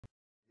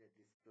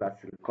class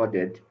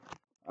recorded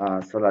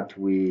so that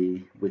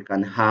we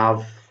can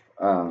have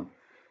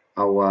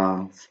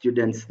our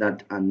students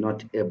that are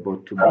not able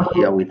to be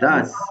here with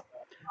us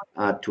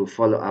to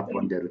follow up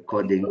on the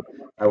recording.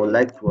 I would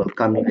like to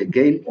welcome you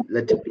again.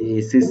 Let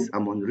me, since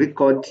I'm on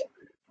record,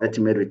 let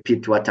me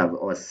repeat what I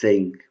was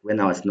saying when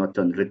I was not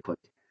on record.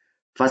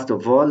 First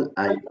of all,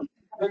 I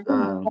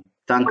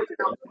thank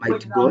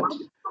Almighty God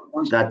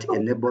that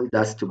enabled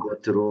us to go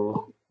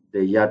through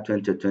the year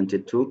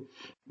 2022.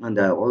 And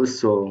I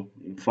also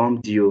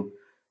informed you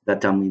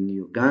that I'm in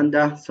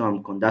Uganda, so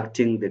I'm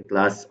conducting the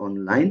class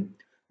online.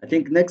 I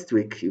think next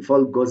week, if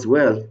all goes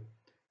well,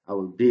 I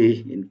will be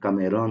in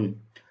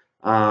Cameroon.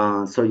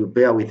 So you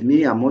bear with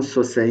me. I'm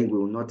also saying we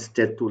will not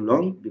stay too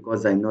long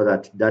because I know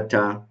that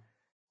data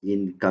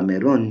in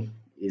Cameroon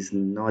is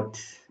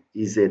not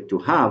easy to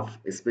have,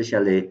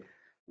 especially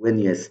when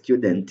you're a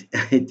student.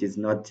 It is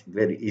not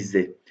very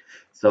easy.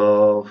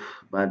 So,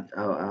 but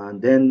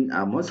then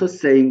I'm also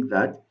saying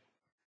that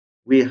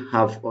we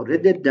have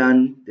already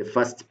done the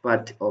first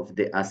part of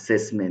the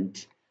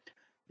assessment.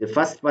 The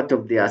first part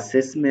of the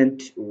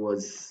assessment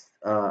was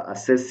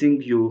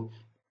assessing you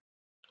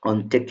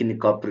on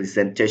technical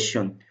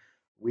presentation.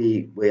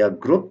 We were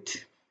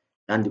grouped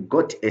and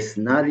got a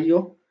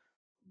scenario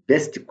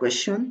based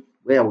question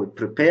where we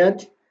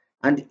prepared,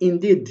 and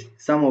indeed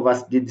some of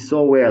us did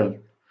so well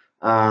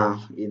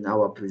in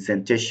our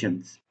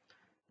presentations.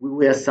 We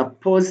were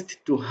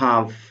supposed to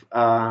have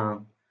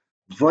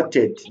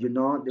voted,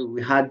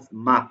 we had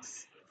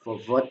marks for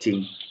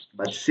voting,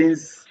 but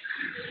since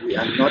we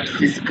are not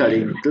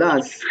physically in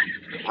class,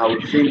 I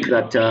would think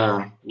that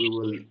we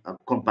will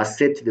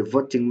compensate the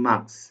voting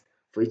marks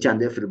for each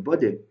and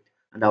everybody,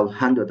 and I'll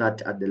handle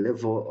that at the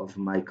level of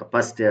my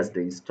capacity as the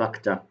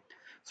instructor.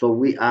 So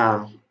we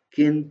are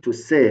keen to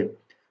say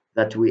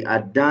that we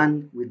are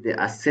done with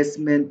the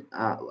assessment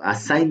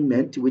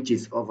assignment, which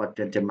is over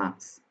 20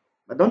 marks.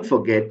 But don't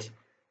forget,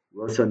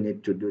 we also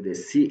need to do the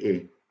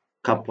CA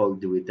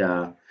coupled with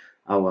our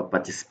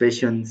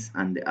participations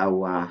and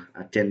our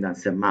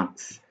attendance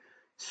marks.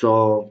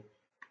 So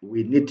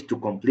we need to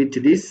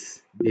complete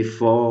this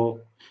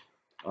before.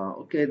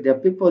 Okay, there are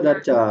people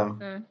that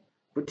are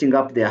putting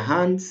up their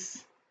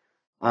hands.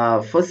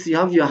 First, you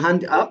have your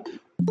hand up.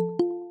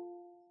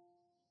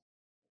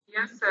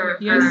 Yes, sir.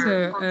 Yes,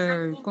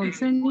 sir.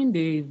 Concerning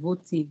the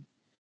voting.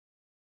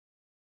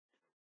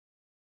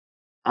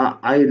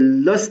 I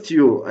lost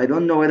you. I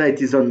don't know whether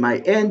it is on my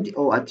end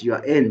or at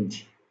your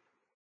end.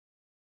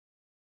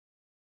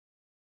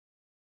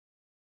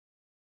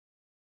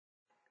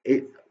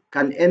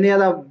 Can any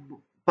other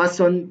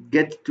person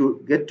get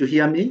to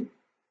hear me?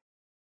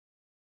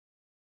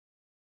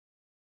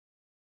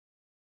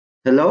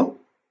 Hello?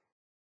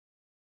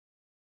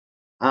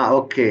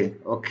 Okay.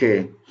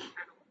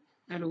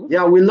 Hello?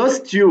 Yeah, we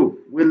lost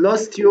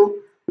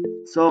you.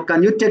 So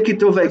can you take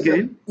it over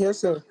again? Yes,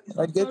 sir.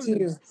 I get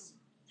you.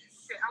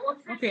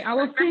 Okay, I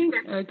was saying,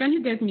 can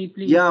you get me,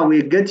 please? Yeah,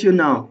 we get you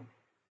now.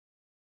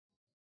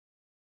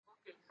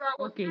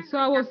 Okay, so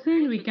I was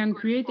saying we can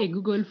create a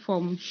Google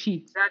form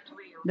sheet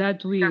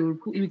that we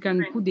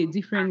can put the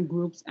different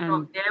groups,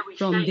 and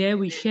from there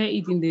we share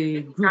it in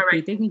the group,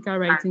 the technical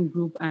writing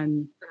group,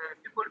 and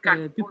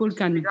people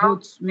can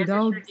vote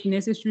without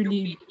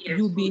necessarily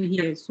you being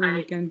here. So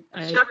we can,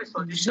 it's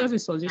just a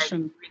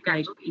suggestion,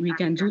 like we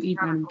can do it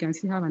and we can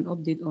still have an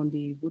update on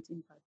the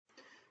voting part.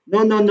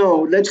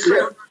 No. Let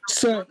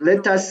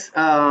us.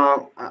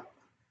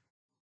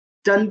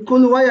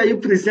 Tankul, why are you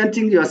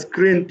presenting your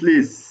screen,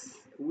 please?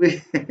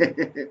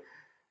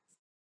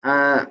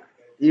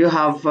 You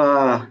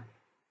have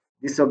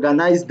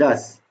disorganized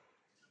us.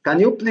 Can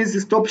you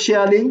please stop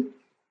sharing?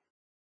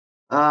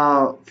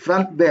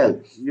 Frank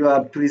Bell, you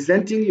are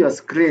presenting your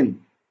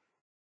screen.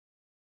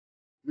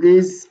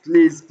 Please.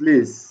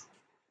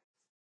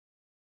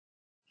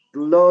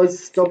 Close,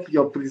 stop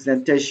your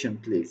presentation,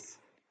 please.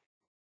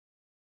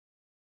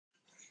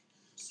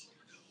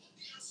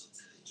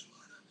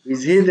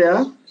 Is he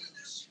there?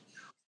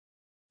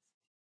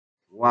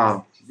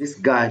 Wow, this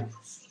guy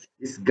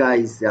is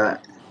a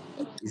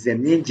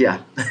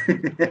ninja.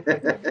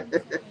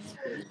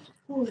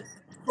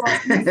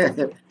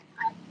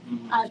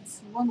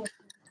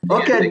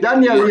 Okay,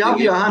 Daniel, you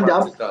have your hand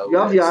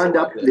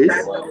up. Please.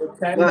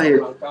 Go ahead.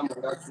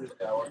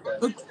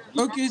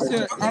 Okay,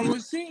 sir. I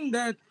was saying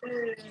that,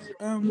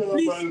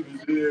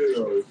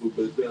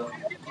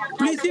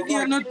 please, if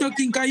you're not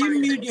talking, can you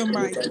mute your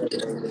mic?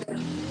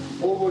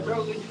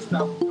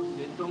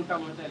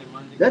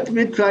 Let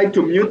me try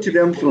to mute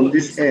them from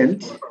this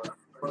end.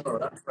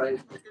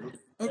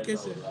 Okay,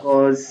 sir.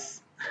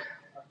 Because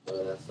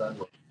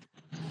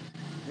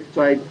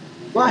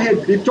go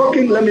ahead, be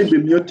talking, let me be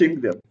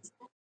muting them.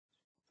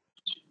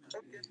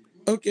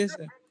 Okay,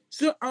 sir.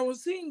 So I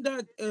was saying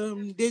that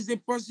there's a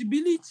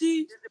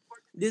possibility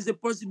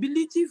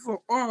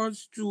for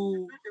us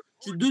to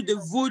do the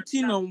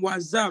voting on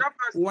WhatsApp.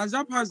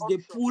 WhatsApp has the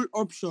poll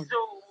option.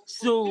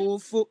 So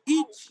for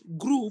each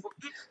group,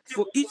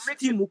 for each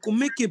team, we could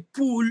make a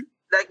pool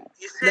like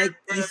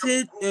he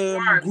said,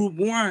 group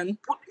one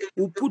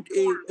will put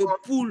a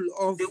pool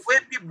of the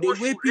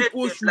way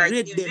people should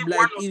rate them,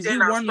 like is it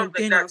 1 of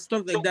 10 and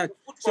stuff like that.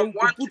 So we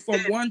could put from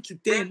 1 to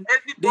 10,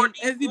 then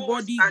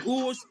everybody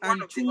goes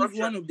and choose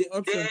one of the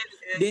options.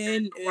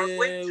 Then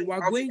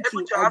we're going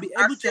to I'll be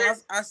able to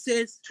have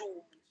access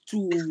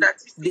to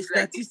the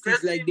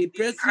statistics, like the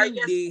person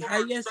the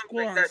highest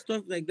score and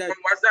stuff like that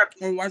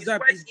on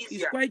WhatsApp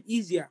is quite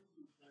easier.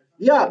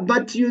 Yeah,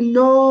 but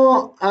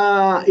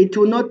it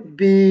will not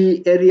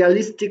be a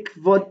realistic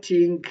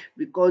voting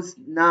because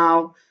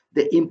now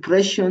the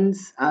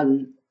impressions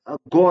are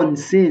gone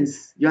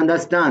since, you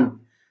understand?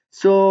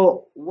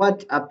 So,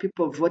 what are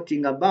people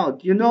voting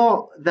about? You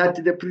know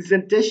that the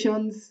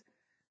presentations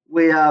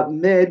were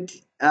made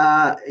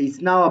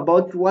it's now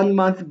about 1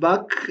 month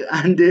back,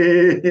 and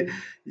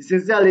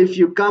sincerely, if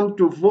you come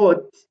to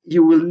vote,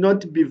 you will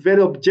not be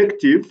very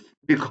objective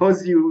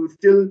because you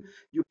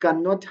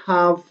cannot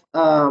have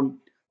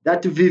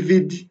that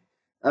vivid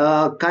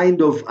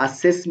kind of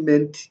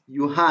assessment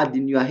you had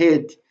in your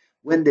head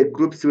when the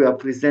groups were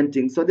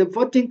presenting. So the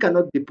voting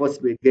cannot be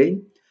possible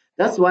again.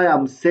 That's why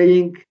I'm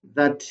saying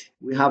that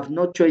we have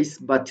no choice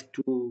but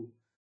to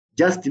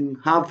just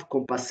have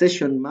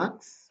compensation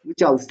marks,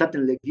 which I'll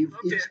certainly give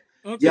each.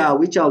 Yeah, Okay.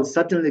 which I'll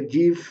certainly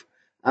give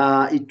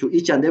it to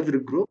each and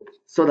every group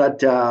so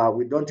that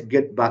we don't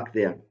get back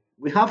there.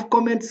 We have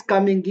comments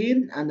coming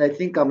in, and I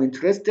think I'm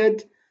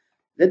interested.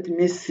 Let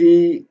me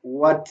see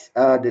what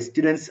the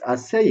students are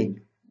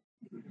saying.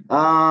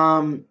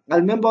 I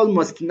remember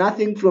almost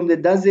nothing from the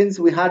dozens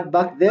we had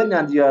back then,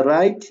 and you are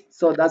right.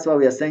 So that's why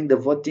we are saying the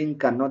voting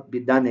cannot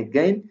be done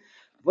again.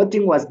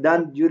 Voting was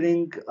done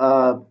during,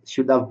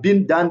 should have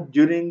been done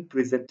during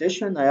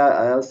presentation.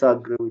 I also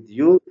agree with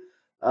you.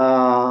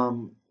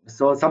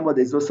 So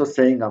somebody is also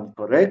saying I'm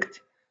correct.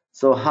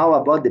 So how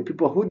about the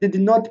people who did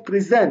not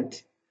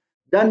present?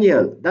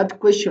 Daniel, that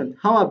question,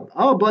 how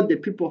about the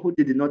people who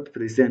did not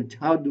present?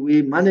 How do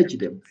we manage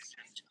them?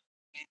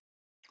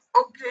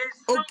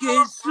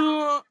 Okay,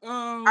 so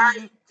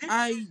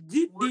I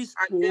did this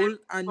poll,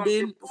 and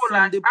then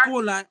from the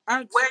poll I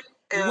asked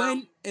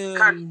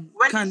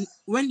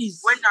when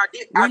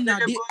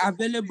are they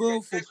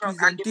available for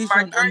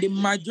presentation, and the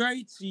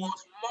majority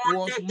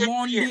was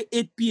Monday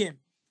 8 p.m.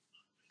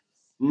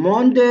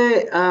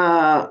 Monday,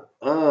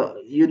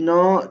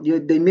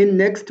 they mean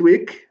next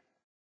week?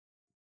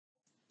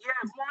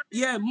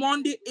 Yeah,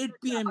 Monday 8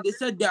 p.m. They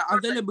said they're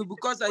available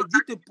because I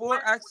did a poll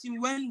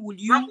asking when will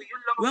you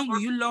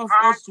love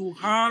us to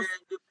have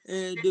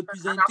the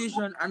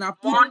presentation, and I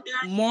put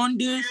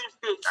Mondays,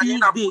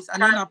 Tuesdays,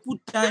 and then I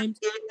put times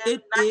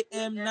 8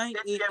 a.m., 9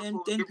 a.m.,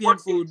 10 p.m.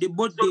 for the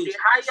both days.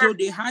 So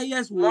the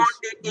highest was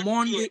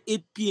Monday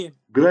 8 p.m.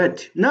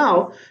 Great.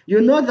 Now,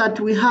 you know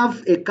that we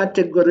have a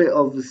category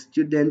of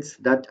students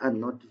that are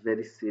not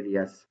very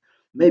serious.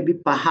 Maybe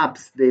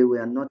perhaps they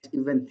were not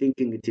even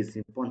thinking it is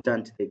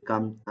important they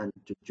come and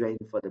to join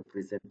for the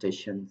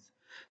presentations.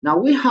 Now,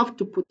 we have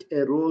to put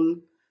a rule.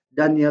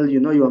 Daniel,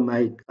 you are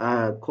my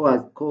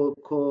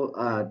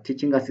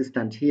teaching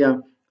assistant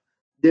here.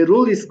 The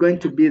rule is going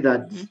to be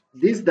that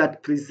these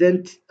that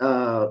present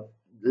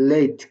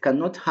late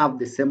cannot have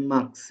the same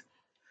marks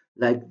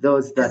like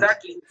those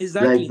that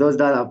Exactly.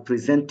 are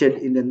presented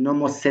in the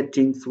normal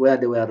settings where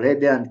they were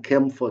ready and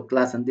came for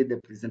class and did the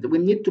present. We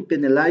need to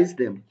penalize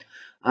them.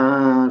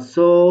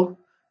 So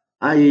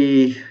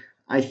I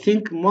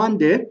think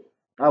Monday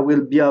I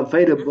will be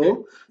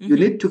available. You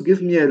need to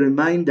give me a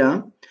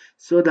reminder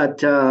so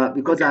that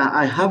because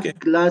I have Okay.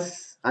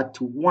 class at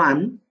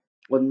 1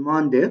 on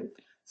Monday.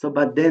 So,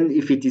 but then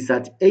if it is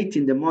at 8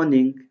 in the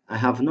morning, I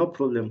have no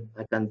problem.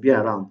 I can be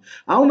around.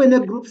 How many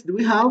groups do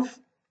we have?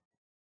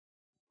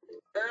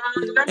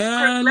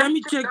 Let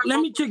me check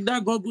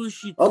that Google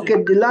sheet too. Okay,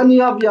 Dylan,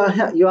 you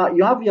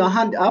have your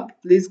hand up.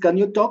 Please, can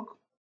you talk?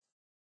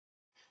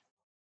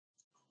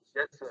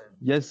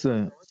 Yes,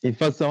 sir. In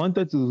fact, I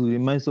wanted to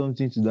remind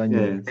something to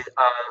Daniel. Yes.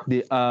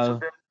 They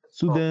are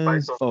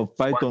students of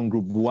Python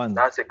Group 1.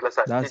 That's a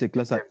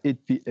class at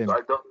 8 p.m.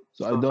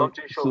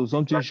 So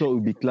something short will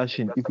be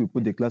clashing if we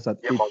put the class at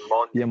 8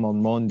 p.m.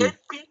 on Monday.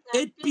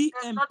 8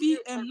 p.m.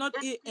 p.m. not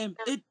a.m.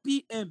 8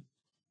 p.m.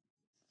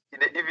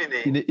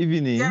 In the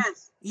evening?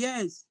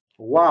 Yes.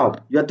 Wow,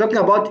 you're talking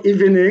about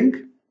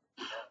evening?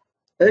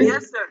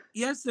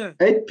 Yes, sir.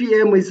 8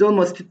 p.m. is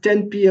almost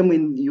 10 p.m.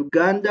 in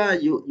Uganda.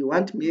 You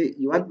want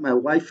my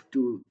wife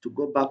to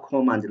go back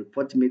home and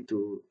report me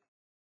to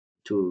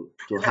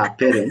her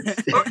parents.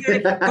 Okay.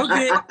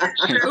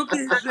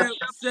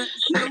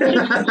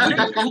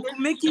 So we could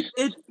make it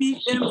 8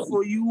 p.m.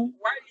 for you.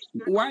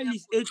 While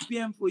it's 8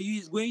 p.m. for you,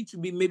 it's going to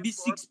be maybe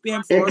 6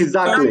 p.m. for us, because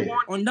Exactly.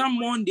 on that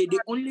Monday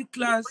the only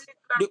class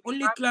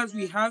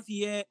we have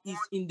here is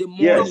in the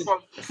Yes. morning.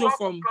 So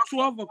from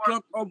 12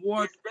 o'clock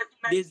upward,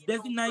 there's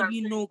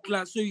definitely no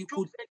class. So you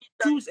could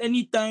choose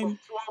any time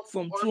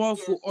from 12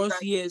 for us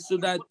here, so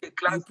that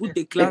you put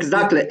the class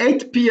there. Exactly.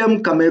 8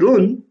 p.m.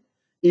 Cameroon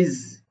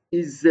is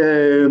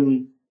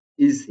 10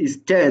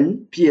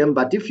 p.m.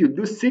 But if you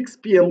do 6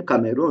 p.m.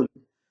 Cameroon,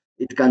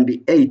 it can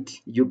be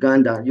 8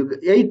 Uganda.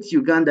 8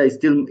 Uganda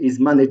is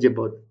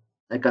manageable.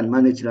 I can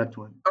manage that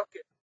one.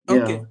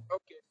 Yeah.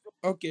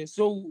 Okay.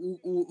 So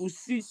we'll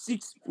see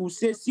we'll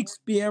say 6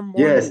 p.m.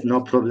 Yes, Monday.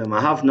 no problem.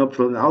 I have no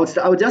problem. I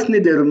would just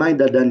need a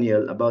reminder,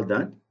 Daniel, about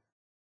that,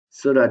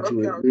 so that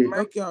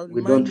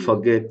we don't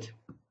forget.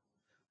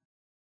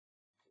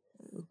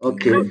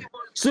 Okay.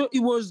 So it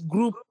was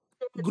group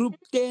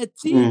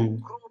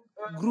 13,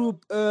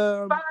 group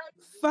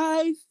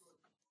 5.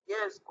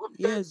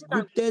 Yes,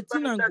 group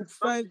 13 and group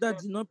 5 that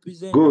did not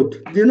present.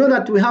 Good. Do you know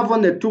that we have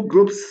only 2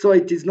 groups, so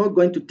it is not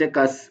going to take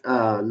us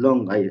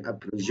long, I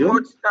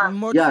presume.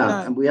 Much Yeah,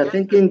 time. we are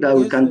thinking that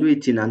we Yes, can sir. do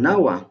it in an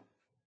hour.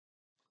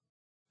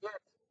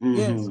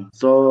 Yes.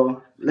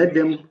 So let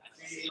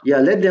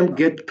them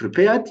get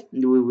prepared,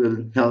 and we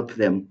will help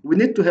them. We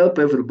need to help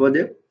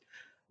everybody,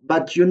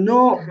 but you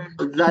know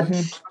that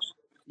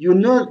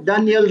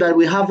Daniel, that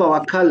we have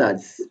our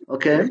colors.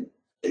 Okay,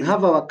 we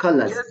have our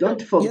colors.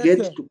 Don't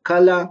forget sir.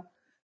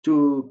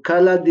 to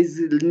color these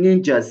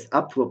ninjas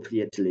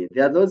appropriately.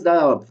 There are those that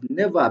have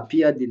never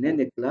appeared in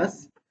any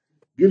class.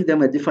 Give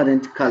them a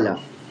different color.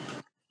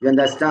 You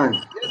understand?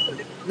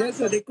 Yes,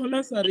 sir. The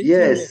colors are written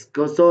there. Yes,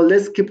 so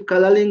let's keep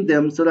coloring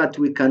them so that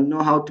we can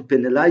know how to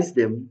penalize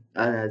them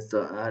at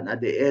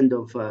the end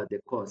of the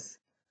course.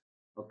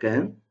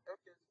 Okay?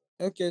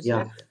 Okay, sir.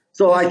 Yeah.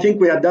 So Yes, I sir. think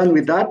we are done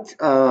with that.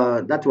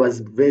 That was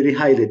very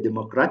highly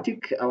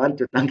democratic. I want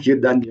to thank you,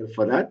 Daniel,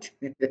 for that.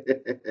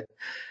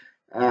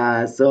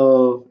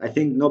 So I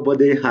think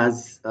nobody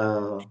has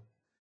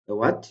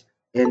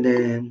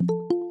any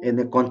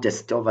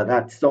contest over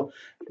that. So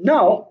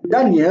now,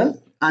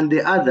 Daniel and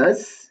the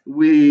others,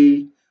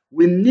 we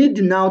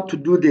need now to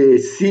do the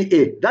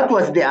CA. That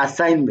was the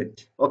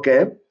assignment,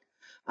 okay?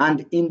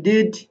 And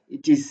indeed,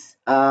 it is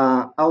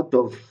out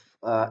of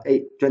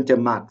 20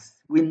 marks.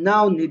 We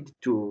now need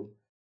to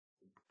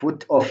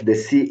put off the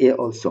CA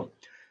also.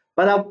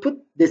 But I'll put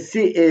the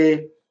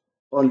CA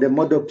on the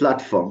model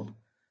platform.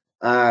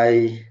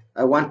 I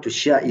want to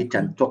share it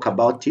and talk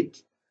about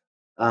it.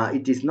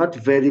 It is not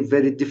very,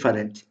 very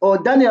different. Oh,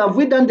 Daniel, have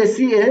we done the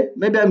CA?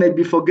 Maybe I may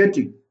be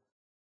forgetting.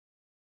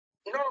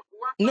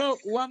 No,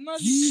 we have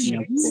not.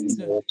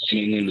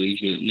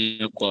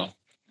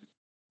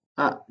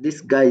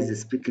 This guy is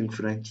speaking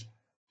French.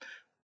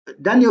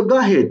 Daniel, go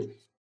ahead.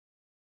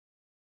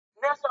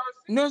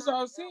 No, so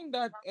I was saying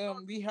that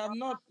we have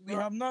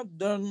not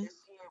done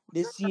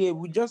the CA.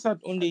 We just had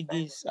only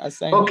this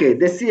assignment. Okay,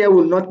 the CA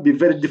will not be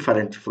very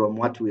different from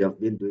what we have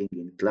been doing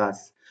in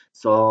class.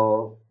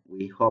 So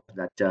we hope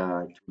that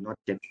it will not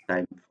take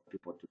time for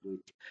people to do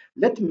it.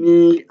 Let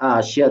me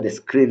share the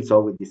screen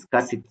so we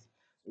discuss it.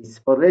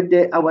 It's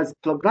already, I was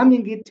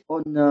programming it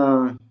on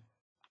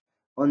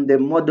the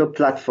model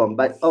platform,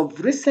 but of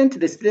recent,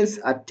 the students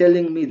are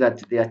telling me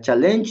that they are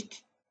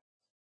challenged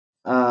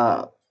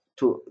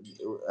to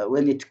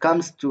when it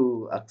comes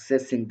to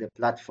accessing the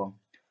platform.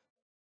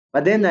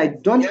 But then I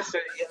don't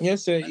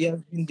Yes, sir. Yeah,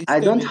 I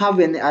don't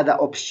have any other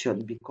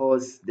option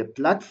because the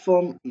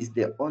platform is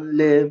the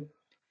only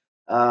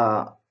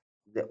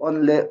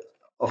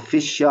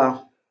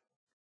official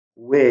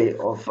way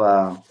of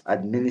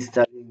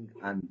administering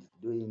and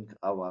doing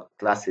our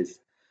classes.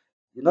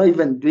 You know,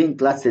 even doing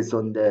classes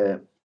on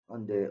the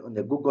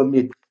Google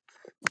Meet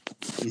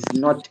is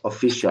not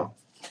official,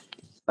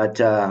 but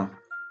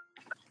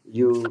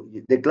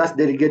the class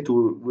delegate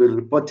will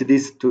report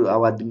this to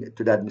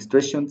the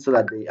administration so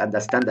that they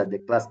understand that the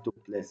class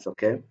took place.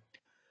 Okay.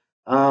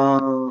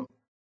 Are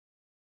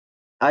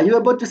you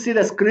able to see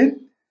the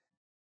screen?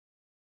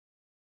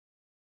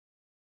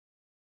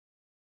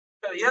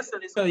 Yes, sir.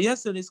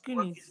 The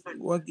screen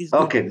is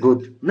Okay,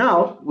 good.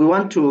 Now we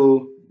want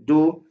to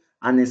do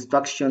an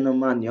instructional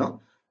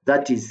manual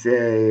that is.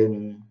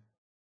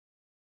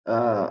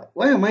 Why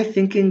am I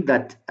thinking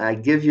that I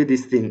gave you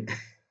this thing?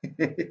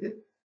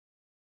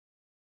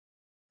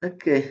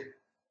 Okay.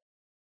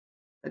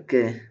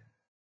 Okay.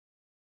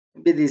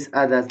 Maybe these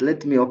others.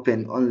 Let me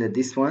open only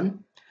this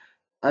one.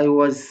 I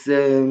was.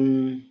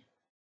 There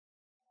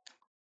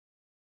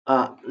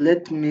are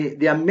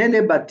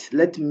many, but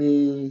let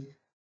me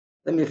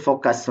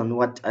focus on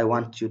what I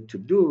want you to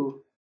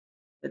do.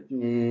 Let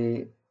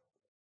me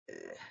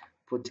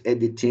put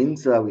editing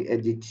so that we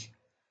edit.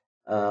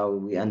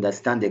 We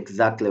understand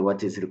exactly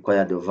what is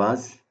required of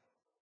us.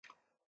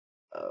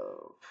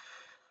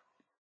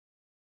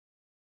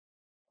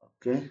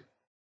 Okay.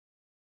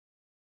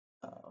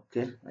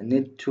 Okay. I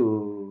need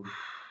to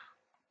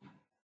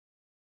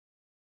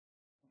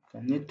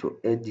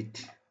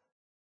edit.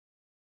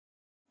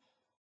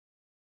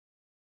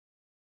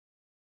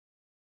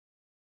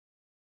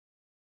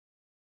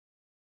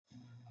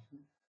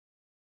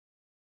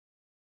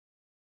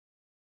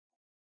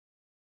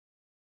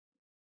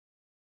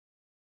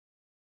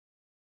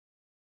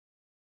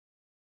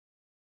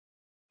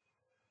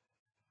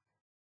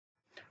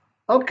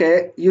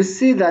 Okay, you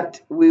see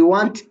that we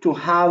want to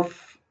have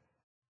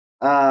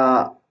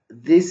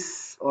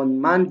this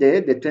on Monday,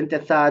 the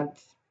 23rd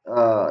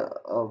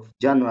of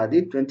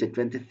January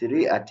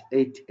 2023 at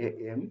 8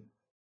 a.m.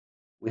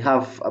 We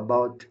have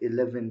about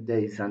 11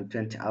 days and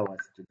 20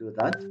 hours to do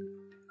that.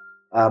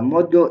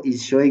 Modo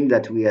is showing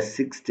that we are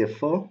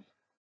 64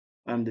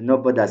 and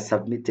nobody has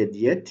submitted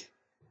yet.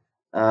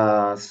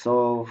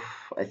 So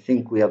I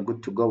think we are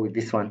good to go with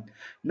this one.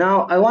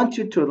 Now I want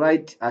you to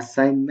write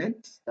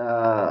assignment.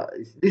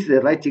 This is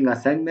a writing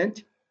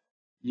assignment.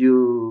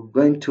 You're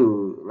going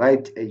to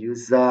write a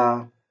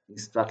user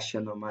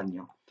instructional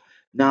manual.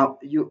 Now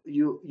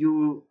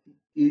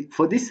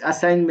for this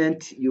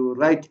assignment, you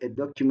write a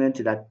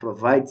document that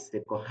provides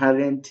a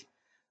coherent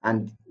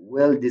and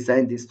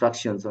well-designed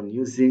instructions on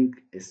using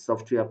a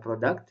software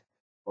product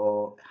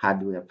or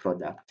hardware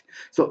product.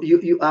 So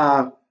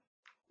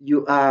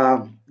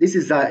this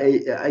is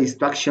a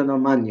instructional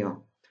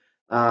manual.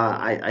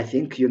 I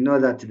think you know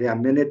that there are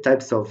many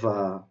types of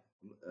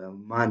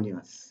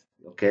manuals.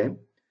 Okay,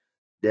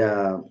 there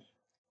are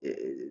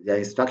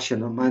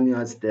instructional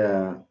manuals, there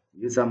are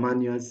user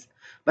manuals,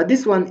 but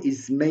this one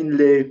is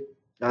mainly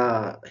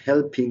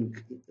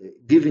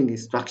giving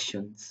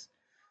instructions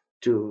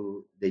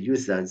to the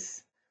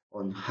users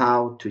on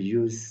how to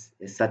use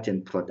a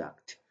certain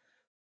product.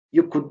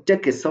 You could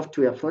take a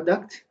software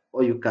product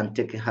or you can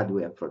take a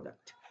hardware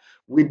product.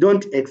 We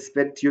don't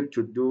expect you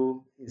to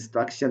do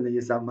instruction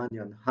user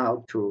manual on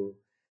how to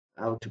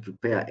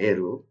prepare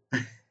arrow.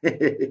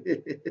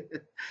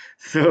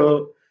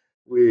 So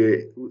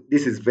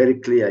this is very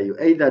clear. You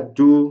either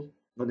do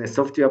on a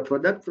software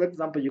product, for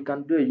example, you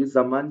can do a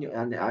user manual,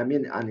 and I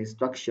mean an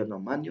instructional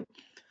manual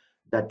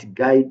that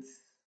guides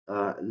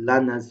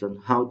learners on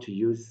how to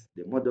use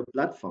the model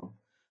platform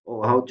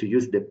or how to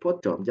use the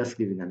portal. I'm just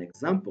giving an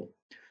example.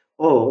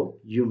 Or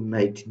you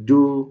might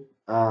do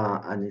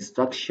an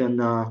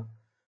instructional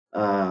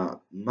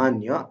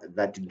manual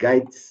that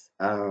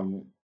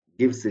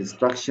gives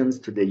instructions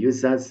to the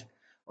users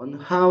on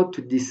how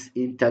to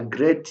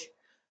disintegrate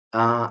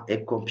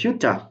a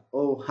computer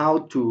or how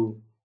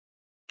to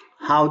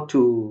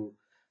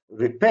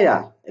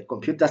repair a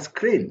computer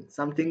screen,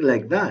 something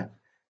like that,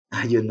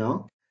 you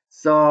know.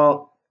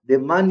 So the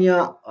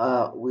manual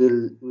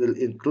will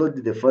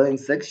include the following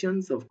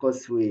sections. Of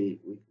course,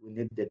 we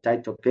need the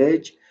title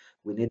page,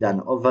 we need an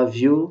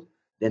overview,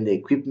 then the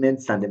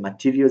equipments and the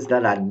materials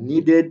that are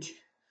needed,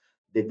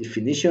 the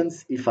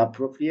definitions if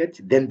appropriate,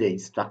 then the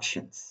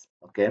instructions.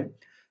 Okay.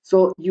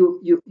 So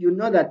you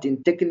know that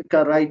in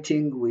technical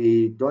writing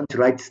we don't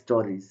write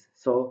stories.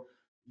 So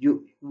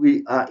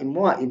we are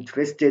more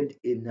interested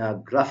in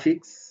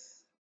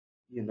graphics,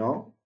 you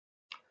know.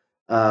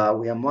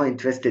 We are more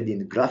interested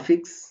in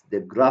graphics, the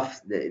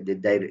graphs,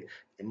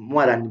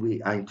 more than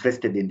we are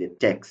interested in the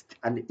text.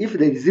 And if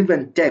there is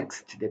even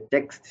text, the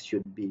text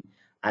should be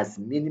as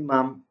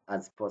minimum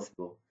as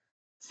possible.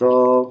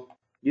 So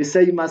you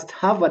say you must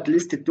have at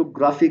least 2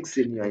 graphics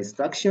in your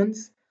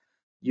instructions.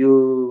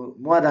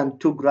 More than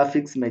 2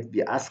 graphics might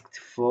be asked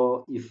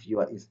for if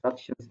your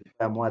instructions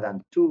require more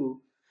than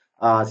 2.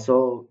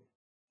 So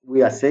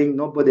we are saying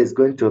nobody is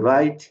going to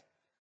write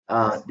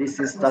this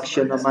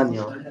instructional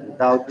manual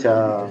without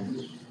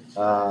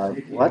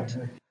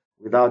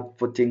without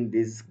putting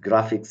these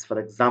graphics. For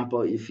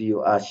example, if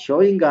you are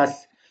showing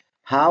us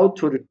how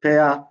to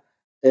repair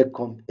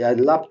a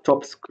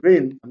laptop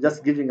screen, I'm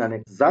just giving an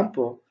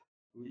example.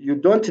 You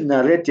don't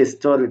narrate a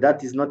story,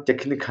 that is not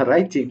technical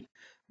writing,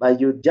 but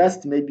you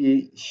just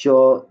maybe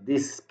show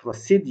this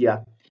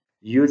procedure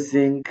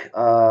using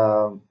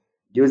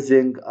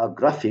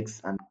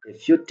graphics and a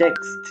few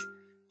text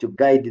to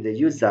guide the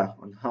user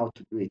on how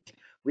to do it.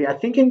 We are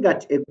thinking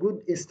that a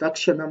good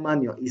instructional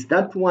manual is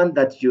that one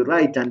that you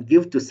write and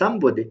give to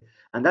somebody,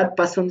 and that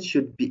person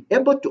should be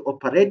able to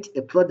operate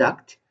a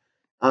product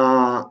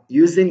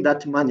using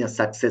that manual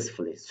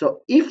successfully.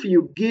 So if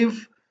you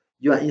give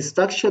your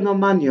instructional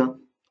manual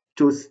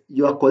to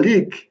your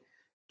colleague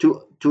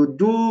to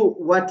do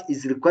what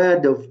is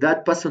required of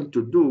that person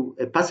to do,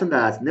 a person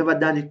that has never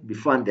done it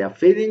before and they are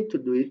failing to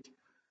do it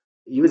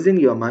using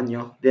your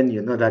manual, then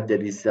you know that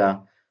there is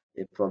a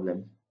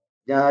problem.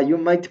 You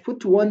might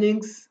put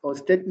warnings or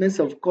statements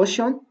of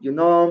caution, you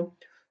know,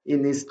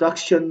 in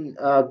instruction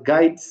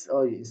guides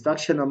or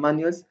instructional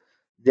manuals.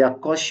 There are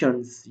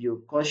cautions.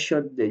 You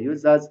caution the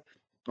users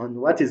on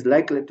what is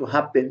likely to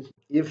happen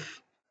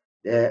if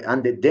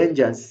and the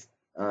dangers.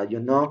 You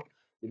know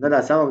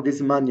that some of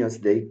these manuals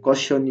they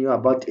caution you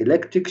about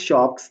electric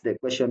shocks. They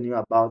caution you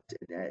about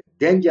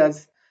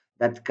dangers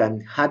that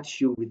can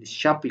hurt you with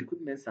sharp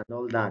equipments and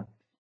all that.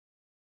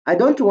 I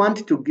don't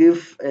want to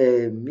give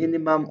a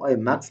minimum or a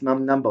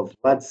maximum number of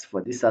words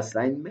for this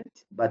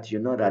assignment, but you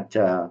know that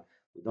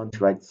we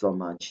don't write so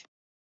much.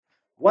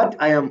 What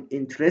I am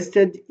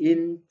interested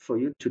in for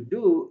you to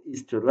do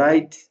is to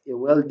write a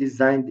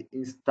well-designed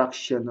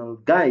instructional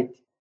guide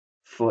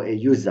for a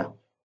user.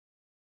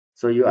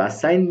 So your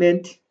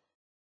assignment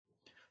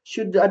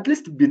should at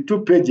least be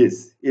 2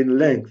 pages in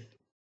length.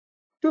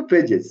 2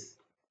 pages.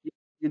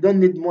 You don't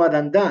need more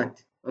than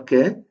that,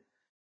 okay?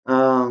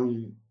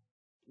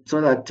 So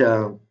that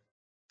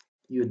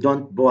you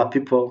don't bore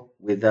people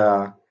with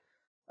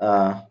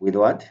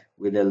what?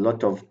 With a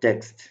lot of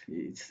text.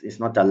 It's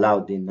not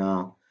allowed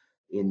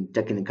in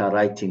technical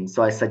writing.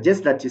 So I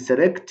suggest that you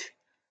select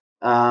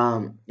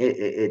a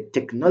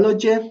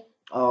technology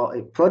or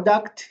a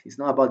product. It's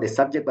not about the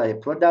subject, but a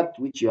product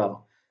which you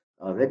are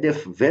already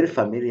very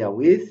familiar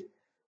with,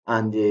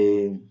 and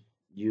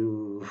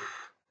you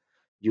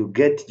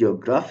get your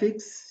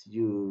graphics.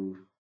 You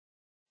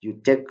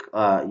take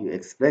you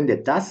explain the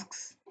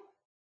tasks.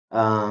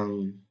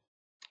 Um,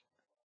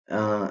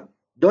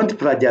 don't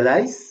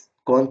plagiarize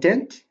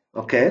content,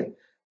 okay?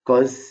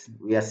 Because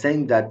we are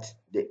saying that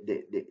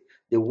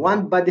the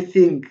one bad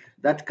thing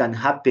that can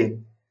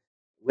happen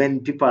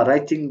when people are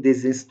writing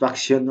these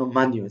instructional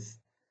manuals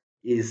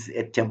is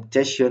a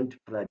temptation to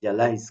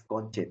plagiarize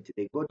content.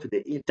 They go to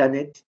the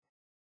internet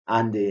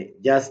and they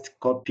just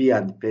copy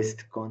and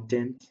paste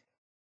content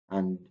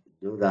and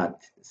do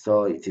that.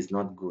 So it is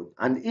not good.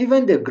 And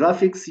even the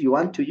graphics you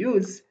want to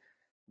use,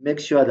 make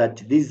sure that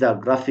these are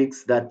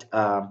graphics that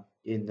are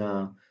in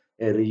a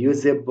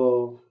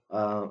reusable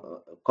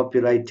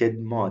copyrighted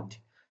mode.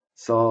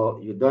 So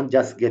you don't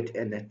just get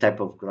any type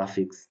of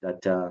graphics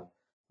that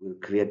will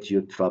create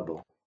you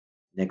trouble.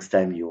 Next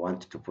time you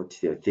want to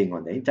put your thing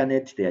on the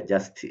internet, they are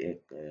just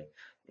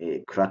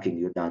cracking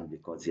you down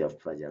because you have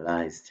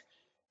plagiarized.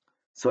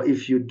 So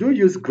if you do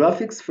use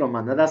graphics from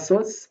another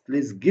source,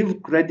 please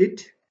give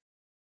credit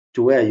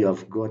to where you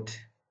have got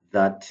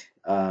that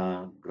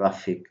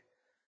graphic.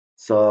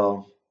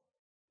 So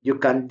you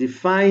can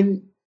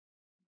define,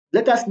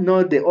 let us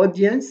know the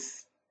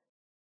audience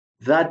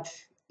that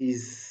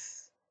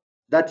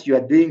you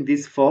are doing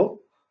this for.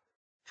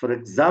 For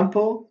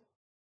example,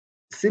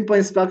 simple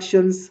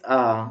instructions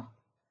are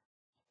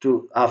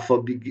to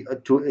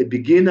a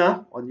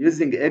beginner on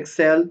using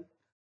Excel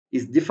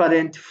is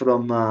different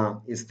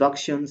from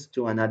instructions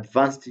to an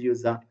advanced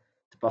user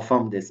to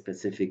perform the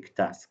specific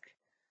task.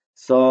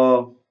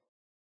 So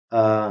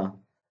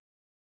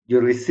you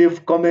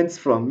receive comments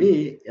from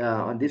me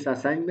on this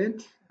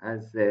assignment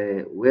as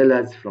well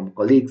as from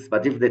colleagues.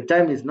 But if the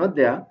time is not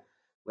there,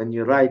 when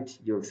you write,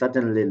 you'll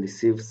certainly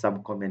receive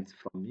some comments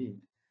from me.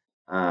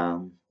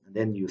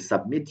 Then you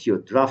submit your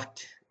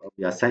draft of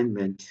your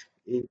assignment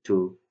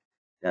into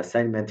the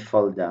assignment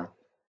folder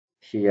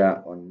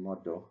here on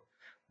Moodle.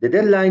 The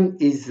deadline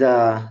is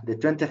the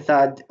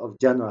 23rd of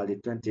January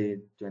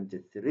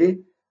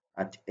 2023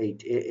 at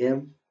 8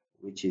 a.m.,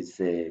 which is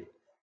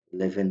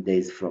 11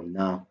 days from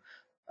now.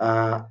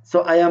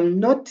 So I'm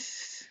not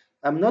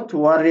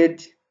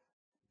worried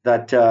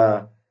that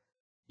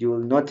you will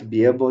not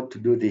be able to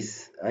do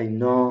this. I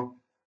know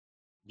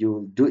you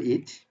will do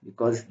it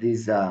because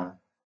these are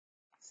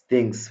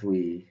things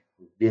we've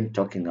been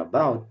talking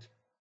about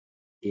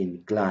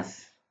in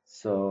class.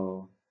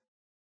 So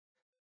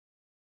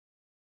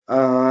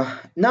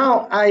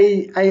now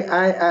I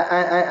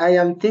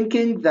am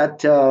thinking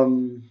that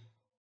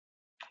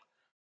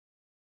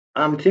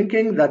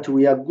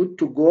we are good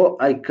to go.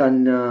 I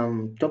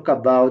can talk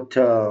about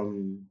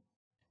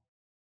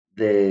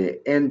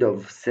the end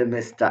of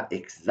semester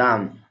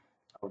exam.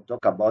 I'll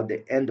talk about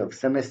the end of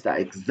semester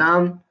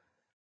exam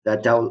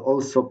that I will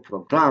also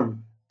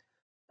program.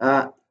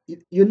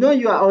 You know,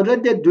 you are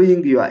already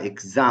doing your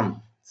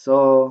exam,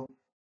 so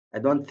I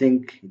don't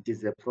think it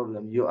is a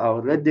problem. You are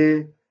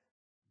already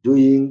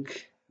doing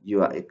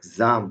your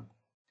exam,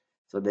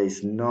 so there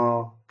is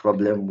no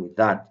problem with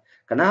that.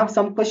 Can I have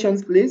some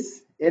questions,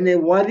 please? Any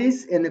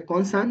worries, any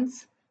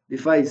concerns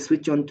before I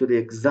switch on to the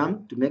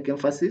exam to make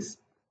emphasis?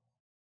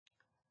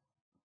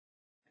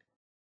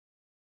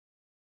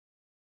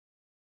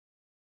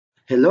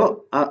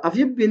 Hello, have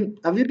you been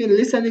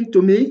listening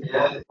to me,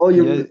 or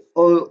you Yes,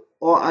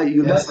 or are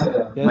you? yes,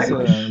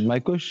 my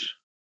question.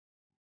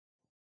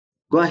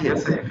 Go ahead.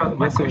 Yes, sir. In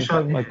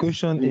fact, my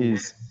question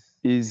is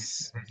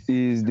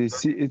the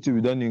CA to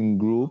be done in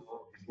group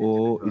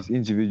or is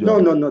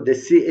individual? No. The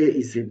CA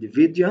is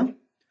individual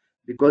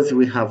because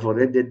we have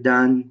already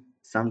done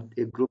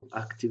a group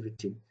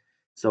activity,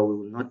 so we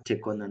will not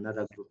take on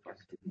another group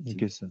activity.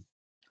 Okay, sir.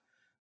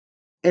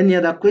 Any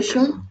other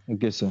question?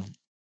 Okay, sir.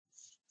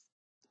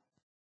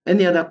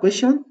 Any other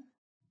question?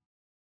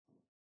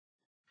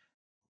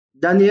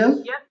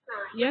 Daniel?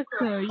 Yes,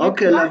 sir.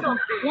 Okay,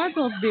 What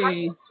of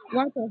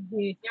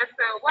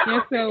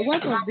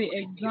the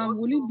exam?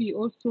 Will it be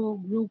also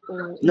group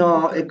or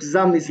no, individual?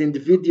 exam is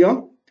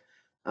individual,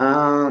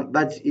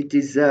 but it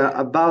is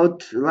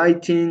about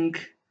writing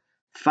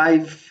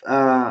 5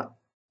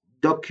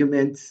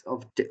 documents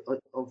of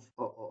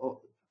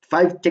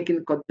 5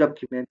 technical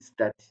documents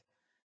that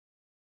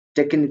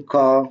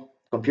technical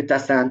computer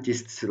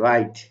scientists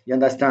write. You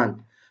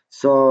understand?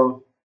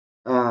 So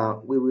I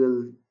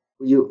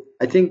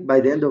think by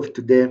the end of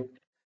today,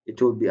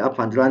 it will be up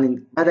and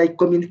running. But I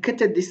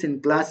communicated this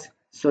in class,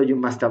 so you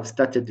must have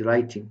started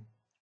writing.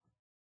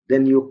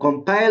 Then you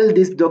compile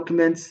these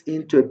documents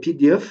into a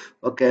PDF,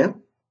 okay?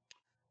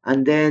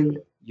 And then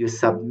you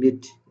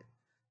submit.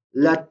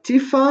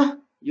 Latifa,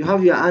 you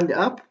have your hand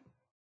up.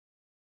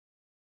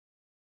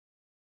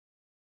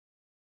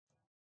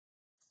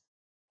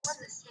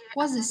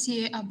 What's the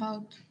CA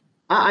about?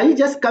 Are you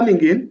just coming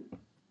in?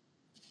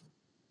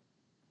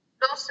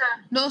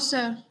 No,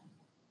 sir.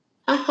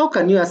 How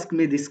can you ask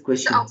me this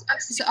question?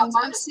 So I was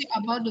asking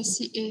about the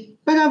CA.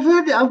 But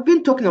I've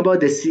been talking about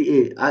the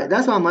CA.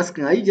 That's why I'm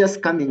asking. Are you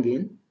just coming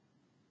in?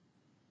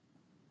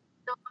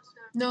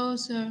 No,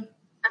 sir.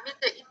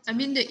 I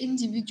mean the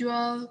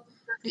individual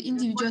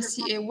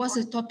CA. What's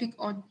the topic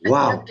on?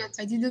 Wow.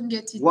 I didn't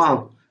get it.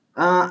 Wow.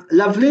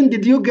 Loveline,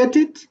 did you get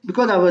it?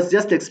 Because I was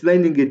just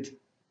explaining it.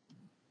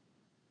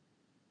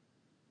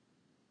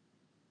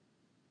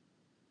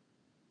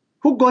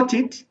 Who got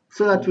it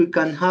so that we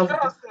can have?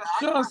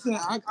 Sure, sir.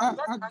 I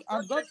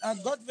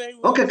got very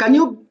well. Okay, can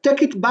you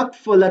take it back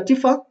for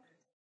Latifa?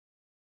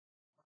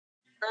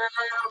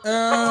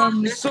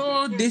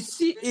 So the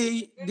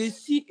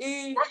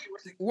CA,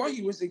 what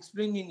he was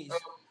explaining is,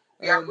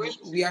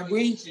 we are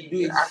going to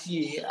do a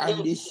CA,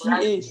 and the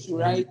CA is to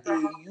write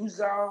a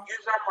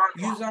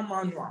user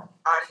manual,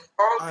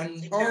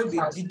 and all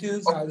the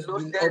details has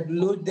been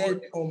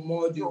uploaded on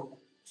module.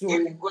 So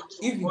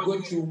if you go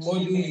to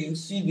module, you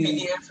see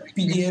the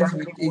PDF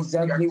with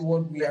exactly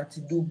what we are to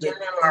do. But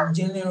in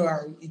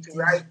general, it is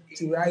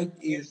to write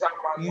a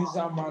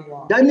user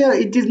manual. Daniel,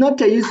 it is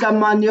not a user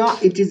manual,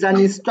 it is an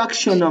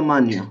instructional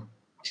manual.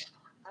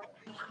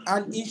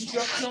 An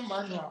instruction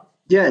manual.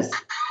 Yes.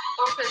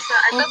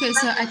 Okay,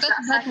 sir. I thought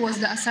that was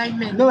the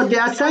assignment. No,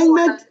 the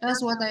assignment.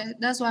 That's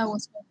why I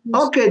was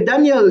confused. Okay,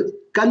 Daniel,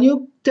 can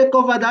you take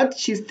over that?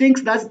 She was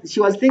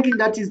thinking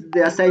that is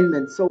the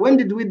assignment. So when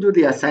did we do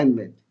the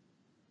assignment?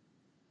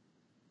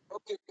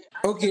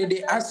 Okay,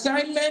 the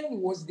assignment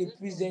was the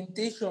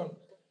presentation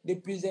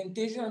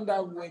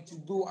that we were to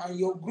do, and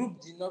your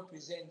group did not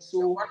present.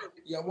 So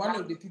you're one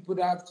of the people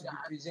that have to be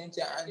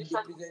presented, and the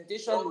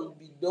presentation will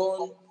be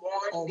done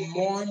on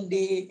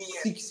Monday,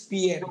 6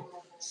 p.m.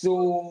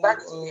 So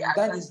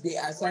that is the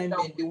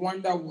assignment, the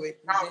one that we're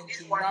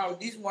presenting. Now,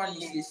 this one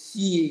is the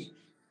CA.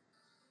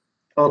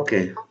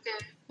 Okay.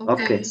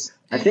 Okay.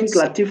 I think Thanks.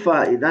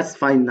 Latifa, that's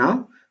fine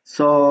now.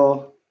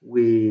 So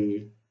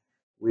we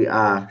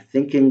are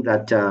thinking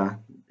that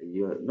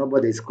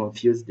nobody is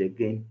confused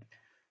again.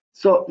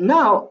 So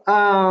now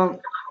I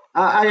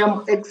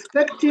am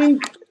expecting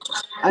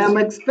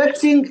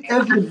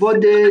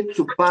everybody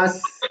to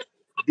pass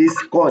this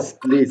course,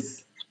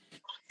 please.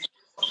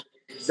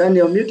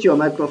 Daniel, mute your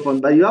microphone,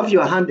 but you have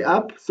your hand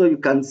up so you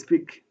can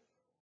speak.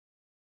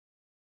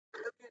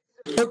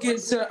 Okay,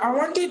 so I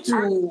wanted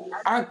to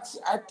ask.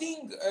 I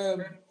think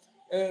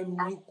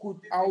you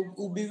could. It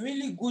would be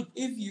really good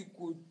if you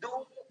could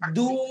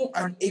do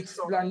an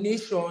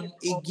explanation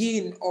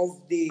again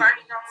of the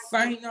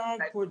final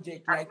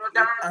project, like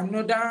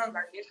another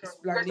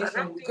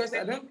explanation, because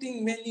I don't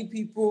think many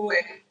people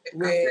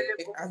were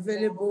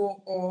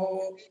available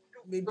or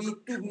maybe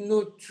took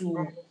note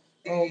to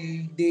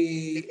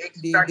the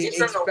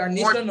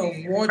explanation of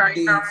what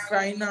the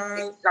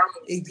final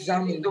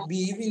exam would be,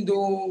 even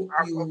though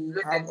you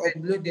have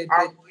uploaded.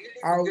 But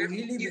I'll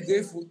really be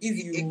grateful if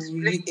you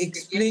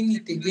explain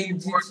it again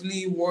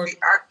deeply what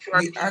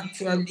we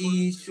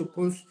actually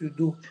supposed to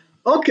do.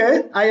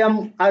 Okay,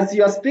 as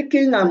you are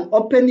speaking, I'm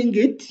opening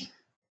it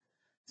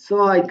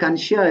so I can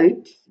share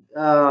it,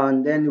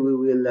 and then we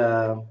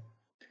will,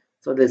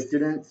 so the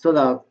students, so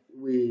that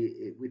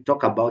we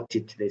talk about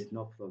it. There's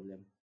no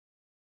problem.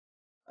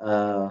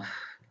 I'm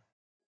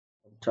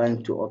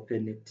trying to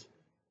open it.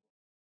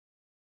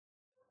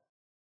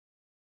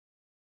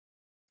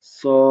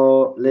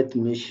 So let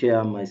me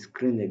share my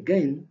screen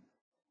again,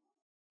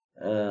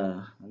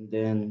 and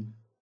then.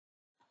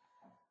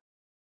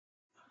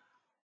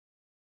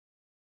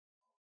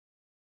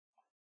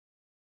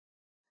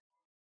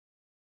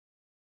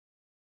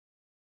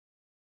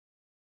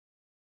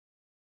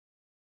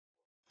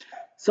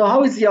 So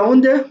how is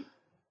Yaoundé?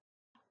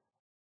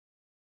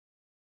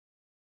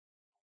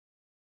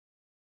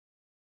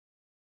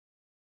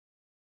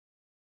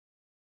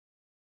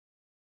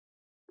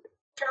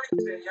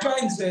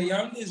 Fine, sir.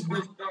 Young is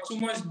good. Too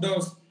much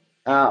dust.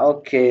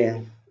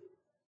 Okay.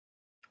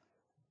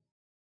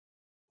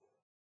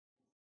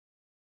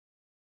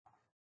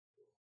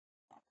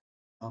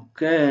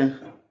 Okay.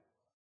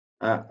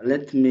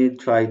 Let me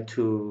try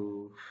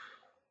to.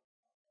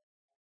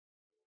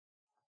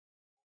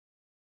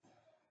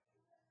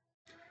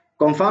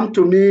 Confirm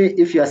to me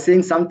if you are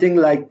seeing something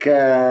like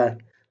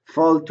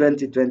fall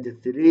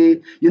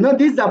 2023. You know,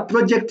 these are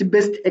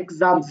project-based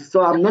exams,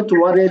 so I'm not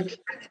worried.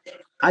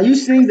 Are you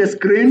seeing the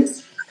screen?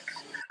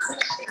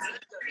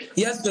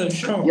 Yes, sir.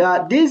 Sure.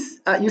 Yeah, this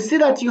you see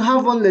that you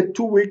have only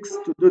 2 weeks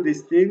to do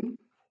this thing.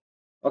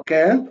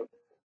 Okay.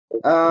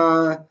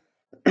 Uh,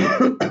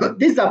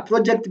 these are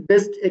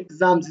project-based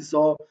exams,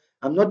 so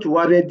I'm not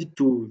worried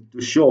to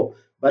show.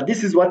 But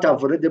this is what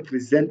I've already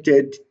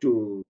presented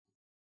to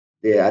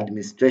the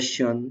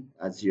administration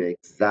as your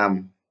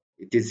exam.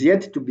 It is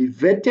yet to be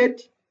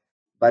vetted,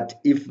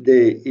 but if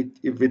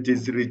it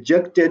is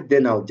rejected,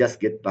 then I'll just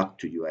get back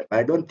to you.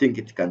 I don't think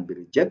it can be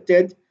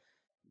rejected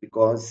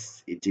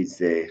because it is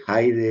a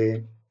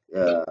highly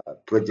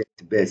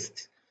project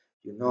based.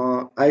 You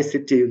know,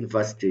 ICT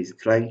University is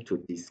trying to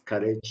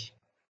discourage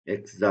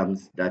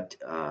exams that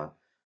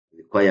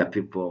require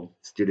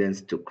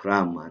students to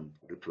cram and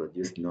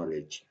reproduce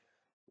knowledge.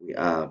 we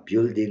are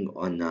building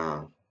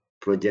on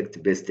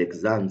project-based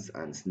exams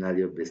and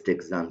scenario-based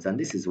exams, and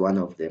this is one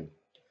of them.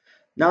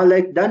 Now,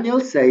 like Daniel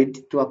said,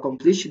 to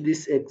accomplish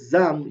this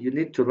exam, you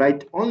need to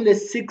write only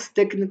 6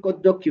 technical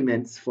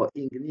documents for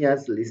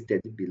engineers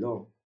listed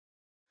below.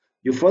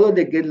 You follow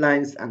the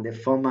guidelines and the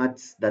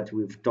formats that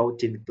we've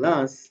taught in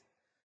class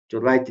to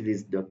write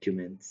these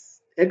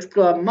documents.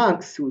 Extra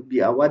marks will be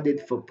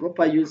awarded for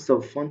proper use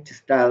of font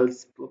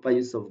styles, proper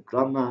use of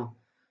grammar,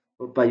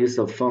 proper use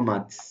of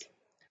formats.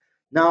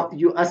 Now,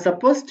 you are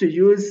supposed to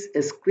use a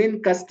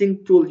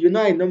screencasting tool. You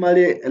know, I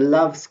normally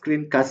love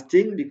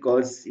screencasting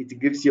because it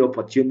gives you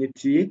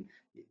opportunity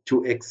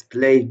to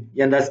explain.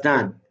 You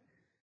understand?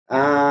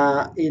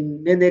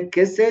 In many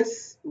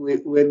cases,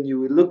 when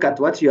you look at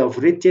what you have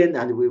written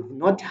and we've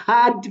not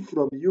heard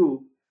from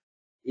you,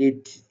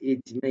 it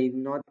may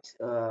not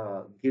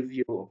give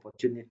you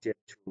opportunity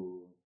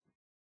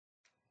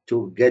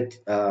to get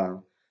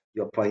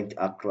your point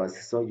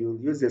across. So you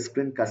use a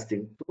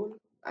screencasting tool.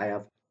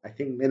 I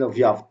think many of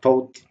you have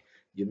taught,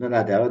 you know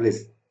that I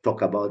always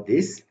talk about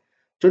this.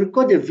 To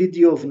record a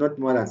video of not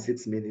more than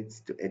 6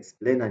 minutes to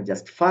explain and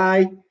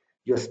justify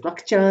your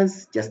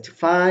structures,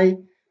 justify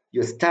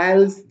your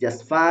styles,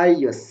 justify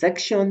your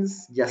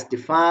sections,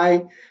 justify,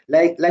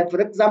 like for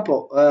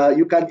example,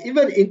 you can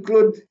even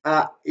include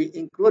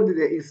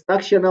the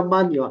instructional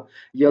manual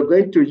you're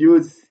going to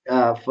use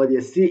for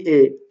the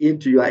CA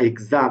into your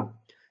exam.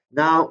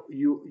 Now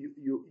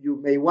you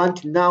may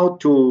want now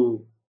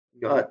to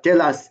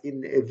tell us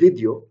in a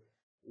video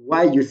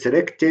why you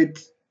selected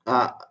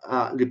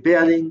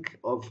repairing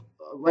of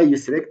why you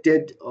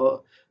selected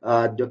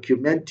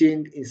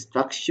documenting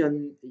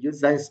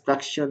user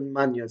instruction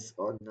manuals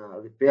on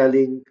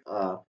repairing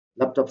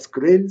laptop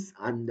screens,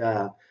 and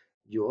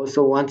you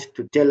also want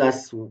to tell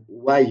us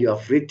why you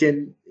have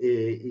written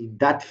in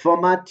that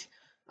format,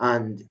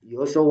 and you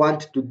also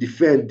want to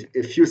defend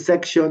a few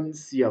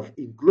sections you have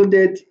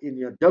included in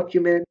your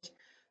document,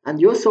 and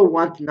you also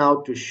want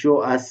now to show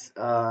us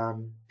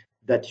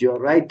that your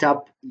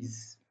write-up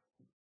is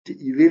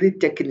really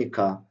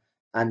technical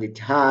and it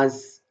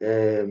has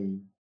a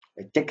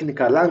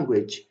technical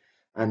language,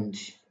 and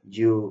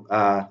you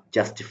are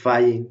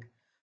justifying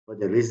for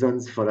the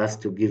reasons for us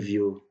to give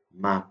you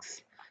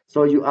marks.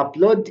 So you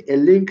upload a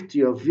link to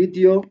your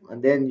video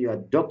and then your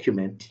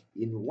document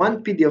in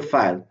one PDF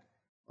file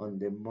on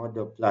the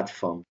Moodle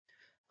platform.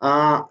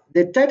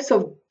 The types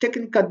of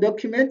technical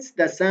documents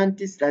that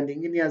scientists and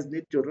engineers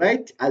need to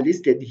write are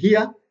listed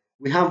here.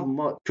 We have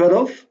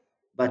 12,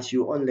 but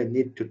you only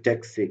need to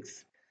take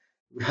 6.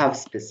 We have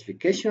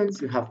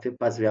specifications, we have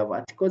papers, we have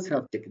articles, we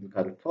have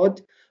technical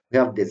report, we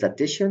have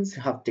dissertations,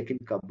 we have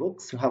technical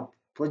books, we have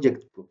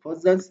project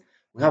proposals,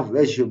 we have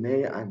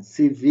resume and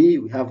CV,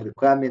 we have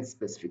requirement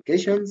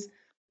specifications,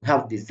 we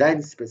have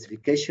design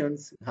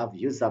specifications, we have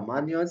user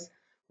manuals,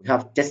 we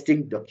have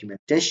testing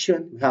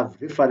documentation, we have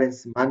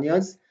reference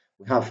manuals,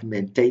 we have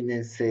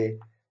maintenance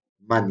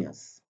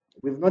manuals.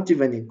 We've not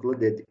even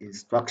included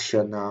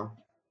instructional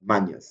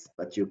manuals,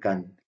 but you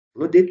can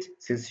include it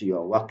since you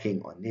are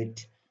working on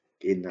it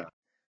in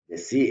the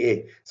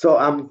CA. So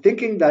I'm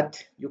thinking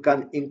that you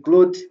can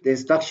include the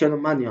instructional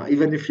manual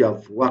even if you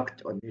have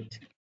worked on it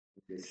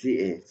in the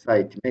CA. So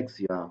it makes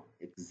your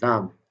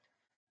exam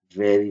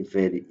very,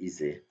 very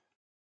easy.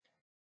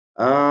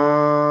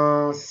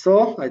 I've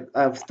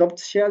stopped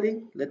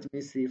sharing. Let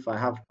me see if I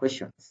have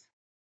questions.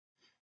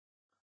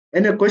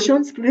 Any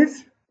questions,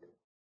 please?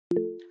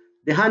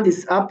 The hand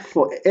is up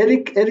for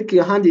Eric. Eric,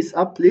 your hand is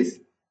up, please.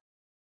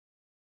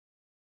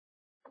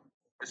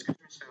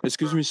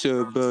 Excuse me,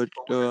 sir, but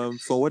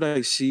for what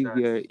I see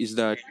here is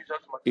that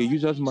a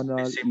user's manual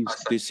is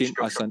the same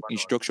as an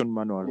instruction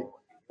manual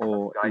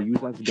or a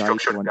user's guide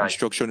or an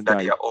instruction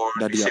guide,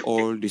 that they are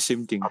all the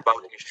same thing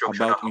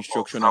about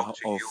instruction of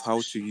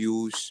how to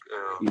use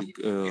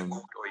a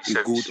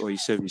good or a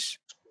service.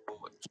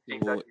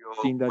 So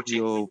seeing that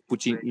you're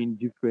putting in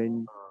the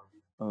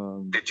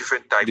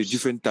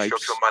different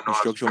types,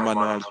 instruction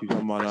manuals,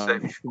 user manual,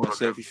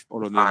 myself, if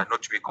all of them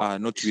are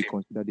not to be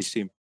considered the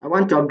same. I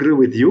want to agree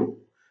with you,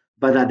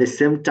 but at the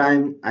same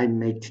time, I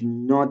might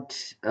not.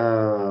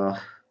 I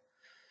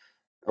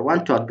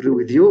want to agree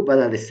with you, but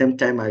at the same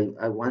time, I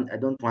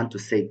don't want to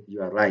say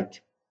you are right.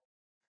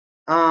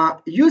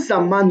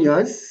 User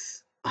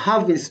manuals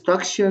have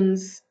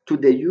instructions to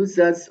the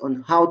users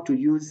on how to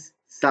use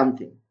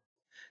something.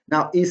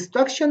 Now,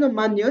 instructional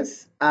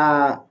manuals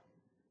are,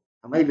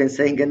 am I even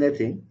saying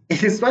anything?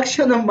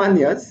 Instructional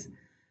manuals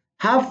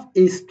have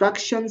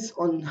instructions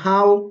on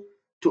how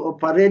to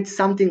operate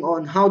something,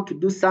 on how to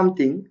do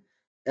something.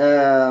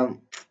 I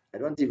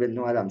don't even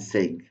know what I'm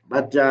saying,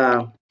 but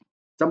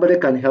somebody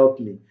can help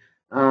me.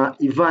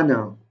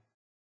 Ivana,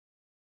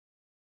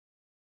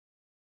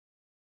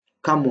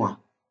 Kamwa,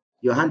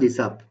 your hand is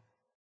up.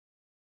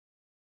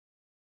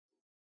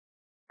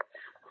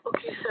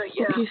 Okay,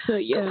 so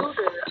yeah,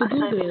 to do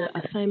the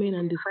assignment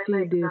and the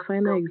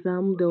final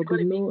exam, there will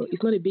be no,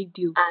 it's not a big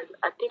deal.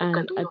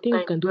 And I think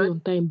we can do it on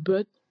time,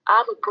 but I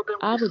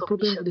have a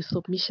problem with the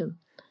submission.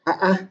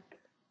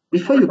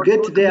 Before you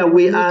get there,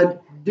 we are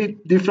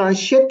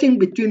differentiating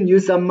between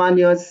user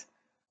manuals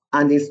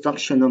and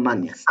instructional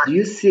manuals. Do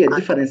you see a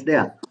difference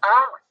there?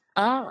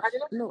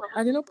 No,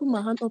 I did not put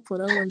my hand up for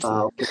that one, sir.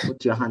 Okay,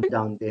 put your hand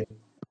down then.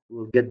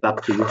 We'll get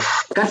back to you.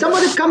 Can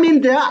somebody come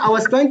in there? I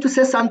was trying to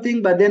say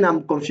something, but then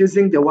I'm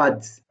confusing the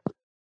words.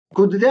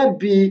 Could there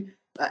be,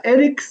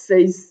 Eric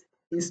says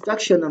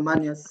instructional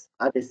manuals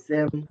are the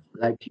same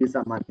like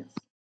user manuals.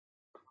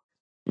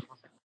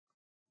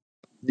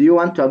 Do you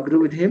want to agree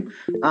with him?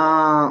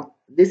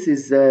 This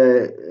is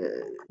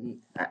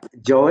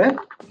Joel.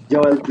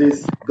 Joel,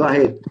 please go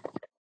ahead.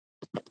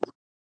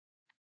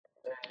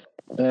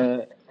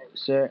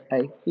 Sir,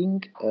 I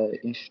think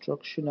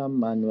instructional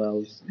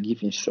manuals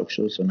give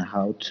instructions on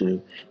how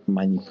to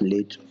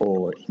manipulate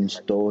or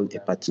install a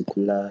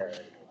particular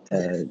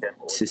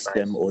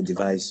system or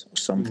device or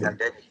something.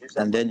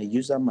 And then a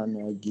user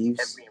manual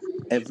gives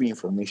every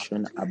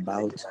information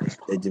about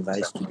the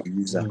device to the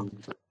user.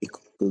 It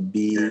could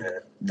be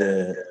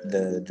the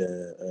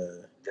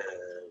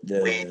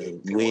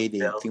way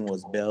the thing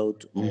was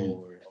built,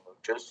 or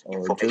just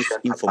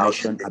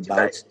information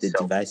about the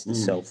device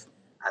itself,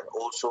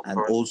 and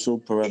also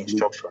probably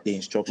the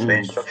instructions.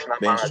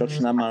 The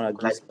instructional manual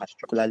gives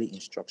particularly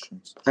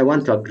instructions. I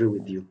want to agree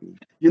with you.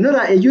 You know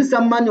that a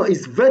user manual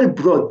is very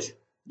broad.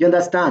 You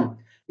understand?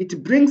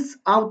 It brings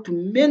out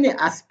many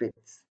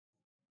aspects,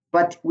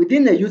 but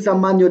within a user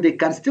manual, there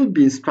can still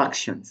be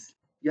instructions.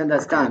 You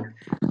understand?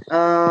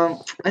 I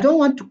don't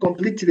want to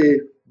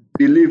completely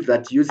believe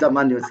that user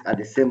manuals are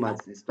the same as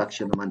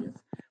instructional manuals.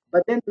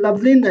 But then,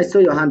 Loveline, I saw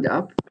your hand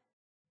up.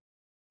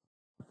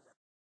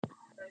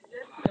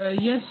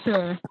 Yes,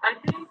 sir.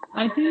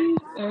 I think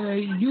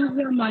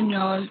user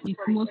manual is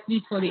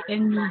mostly for the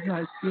end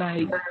users,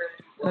 like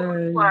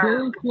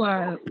those who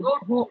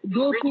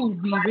will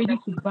be ready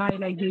to buy,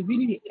 like they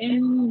really the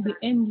end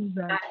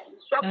users.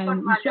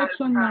 And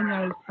instruction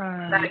manuals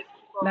are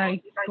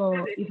like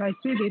for, if I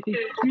say there's a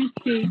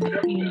three-stage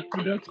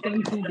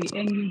introduction to the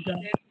end user,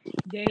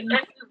 then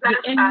the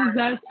end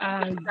users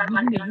are using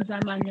the user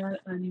manual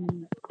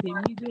and the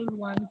middle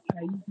ones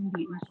are using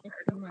the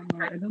instruction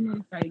manual. I don't know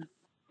if I'm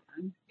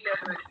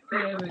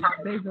clear, but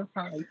that's just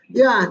how I see it.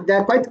 Yeah,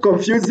 they're quite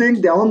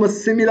confusing. They're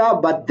almost similar,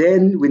 but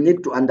then we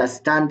need to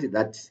understand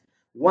that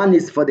one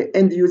is for the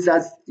end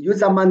users.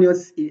 User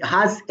manuals, it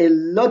has a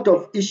lot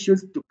of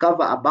issues to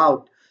cover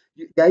about.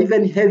 They're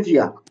even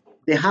heavier.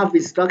 They have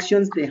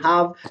instructions, they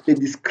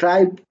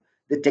describe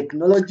the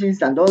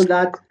technologies and all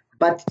that.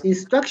 But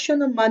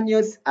instructional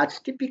manuals are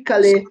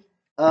typically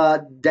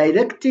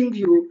directing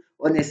you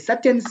on a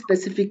certain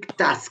specific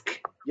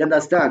task. You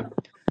understand?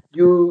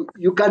 You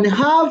can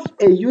have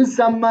a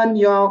user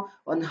manual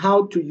on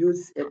how to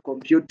use a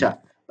computer,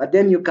 but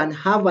then you can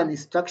have an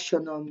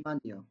instructional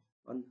manual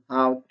on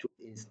how to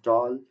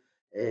install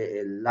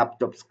a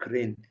laptop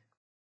screen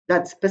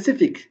that's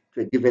specific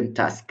to a given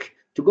task,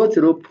 to go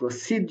through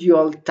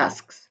procedural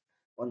tasks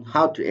on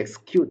how to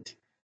execute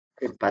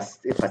a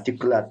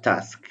particular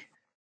task.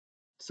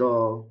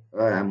 So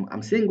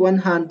I'm seeing one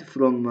hand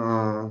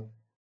from,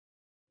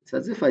 it's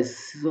as if I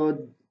saw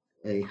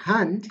a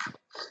hand.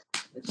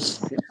 Let me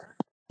see.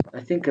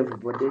 I think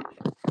everybody,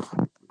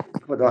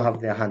 people don't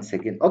have their hands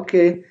again.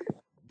 Okay,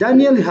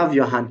 Daniel, you have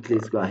your hand.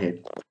 Please go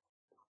ahead.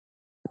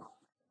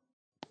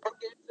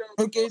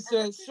 Okay,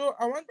 so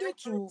I wanted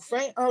to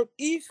find out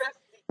if,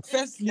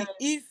 firstly,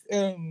 if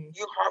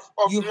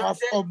you have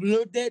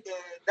uploaded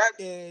that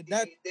the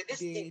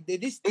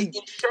this thing,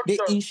 the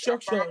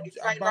instructions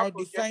about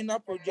the final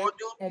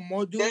project or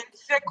module. Then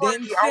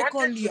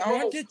secondly, I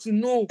wanted to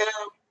know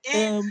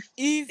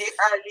if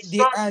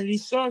there are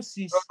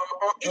resources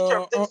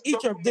on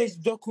each of those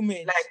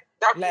documents,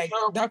 like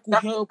that could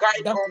help,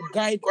 that could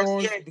guide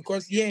us,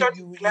 because yeah,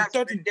 you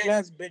taught in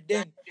class, but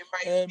then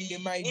there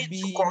might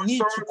be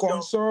need to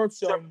consult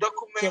some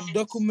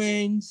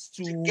documents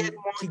to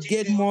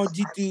get more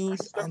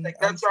details and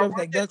stuff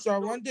like that. So I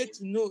wanted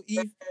to know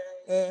if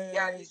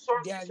there are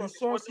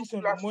resources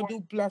on the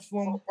module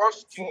platform for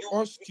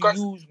us to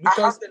use,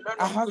 because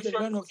I have a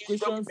lot of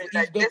questions for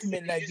each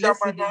document, like let's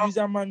say the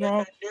user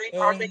manual,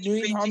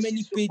 knowing how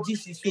many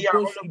pages it's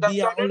supposed to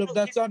be and all of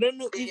that. So I don't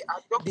know if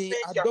they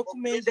are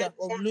documents you have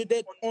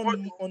uploaded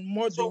on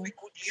module,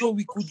 so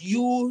we could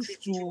use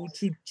to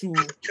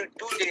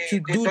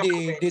do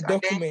the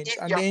documents,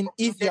 and then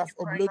if you have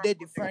uploaded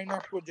the final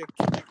project.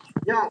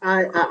 Yeah,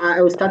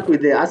 I will start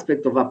with the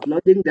aspect of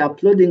uploading. The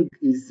uploading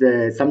is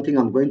something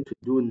I'm going to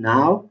do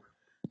now.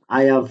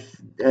 I have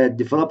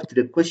developed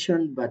the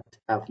question, but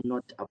I've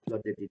not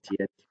uploaded it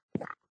yet.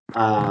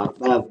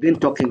 But I've been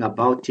talking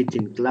about it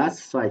in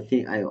class, so I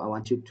think I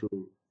want you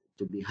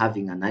to be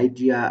having an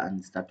idea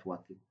and start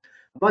working.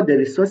 About the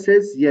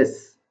resources,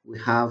 yes, we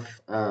have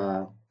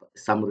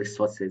some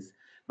resources,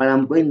 but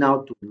I'm going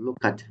now to look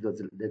at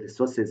the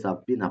resources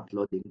I've been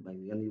uploading.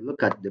 When you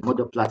look at the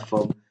model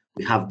platform,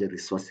 we have the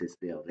resources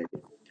there already.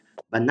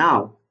 But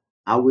now,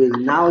 I will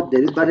now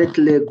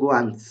deliberately go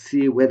and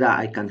see whether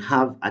I can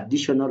have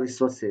additional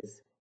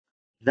resources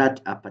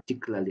that are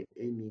particularly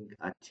aiming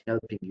at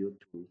helping you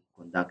to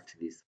conduct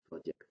this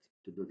project,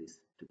 to do this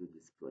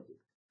project.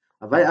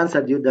 Have I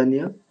answered you,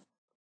 Daniel?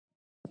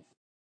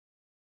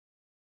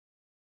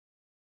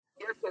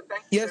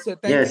 Yes, sir.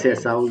 Thank Yes, you very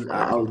yes. much.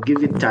 I'll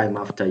give it time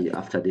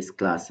after this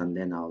class, and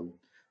then I'll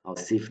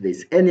see if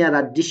there's any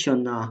other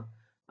additional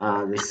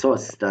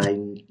resource that I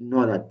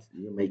know that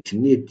you might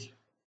need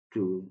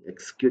to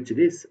execute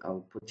this.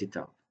 I'll put it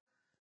up.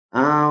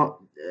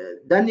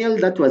 Daniel,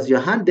 that was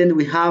your hand. Then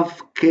we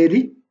have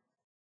Kerry.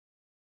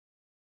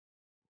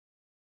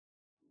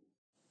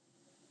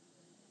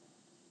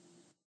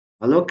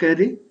 Hello,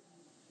 Kerry.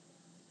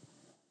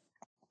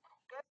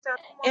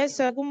 Yes,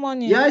 sir. Good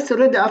morning. Yeah, it's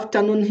already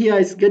afternoon here.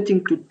 It's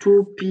getting to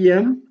 2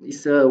 p.m.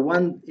 It's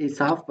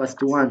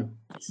 1:30.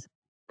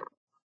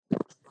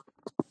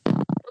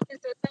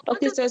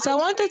 Okay, sir. So I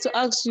wanted to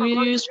ask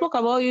you. You spoke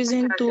about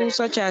using tools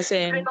such as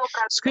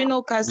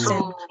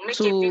screencasting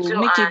to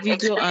make a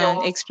video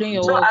and explain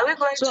your work.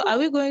 So are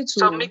we going to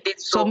submit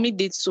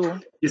it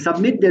to? You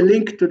submit the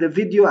link to the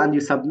video and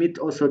you submit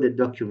also the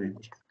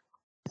document.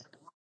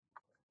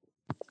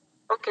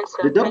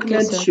 The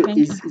document Okay, sir.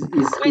 is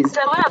in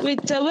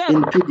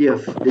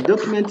PDF. The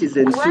document is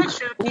in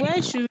PDF.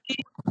 Where should we?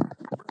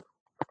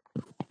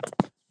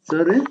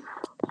 Sorry?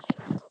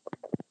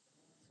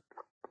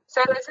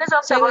 So you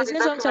were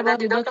saying something about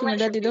the document,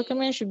 that the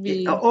document should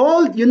be.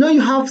 All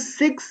you have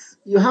six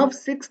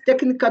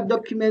technical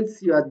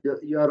documents you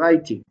are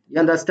writing. You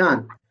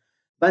understand?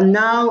 But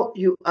now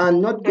you are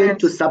not going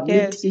to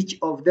submit each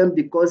of them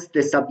because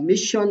the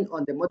submission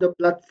on the Moodle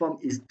platform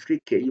is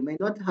tricky. You may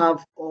not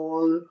have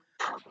all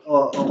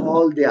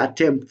the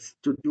attempts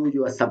to do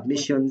your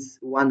submissions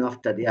one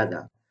after the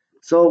other.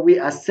 So we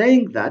are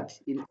saying that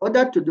in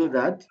order to do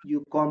that,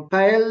 you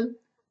compile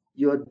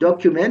your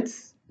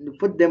documents, you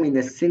put them in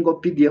a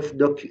single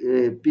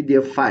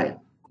PDF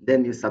file.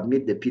 Then you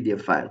submit the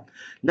PDF file.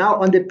 Now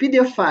on the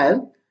PDF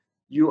file,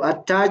 you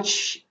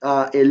attach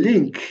a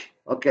link.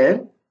 Okay,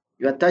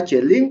 you attach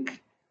a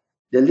link,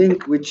 the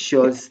link which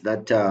shows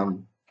that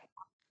the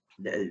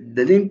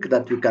link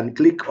that you can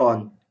click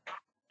on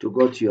to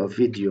go to your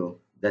video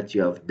that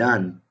you have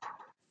done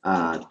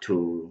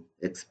to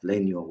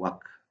explain your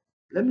work.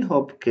 Let me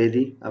hope,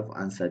 Kelly, I've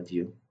answered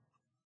you.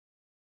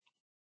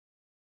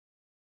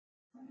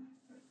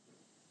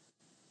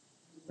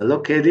 Hello,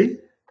 Kelly?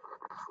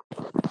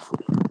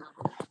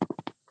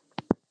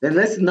 Then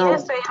let's now.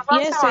 Yes, sir. You have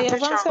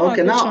answered my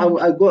Okay, now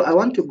question. I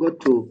want to go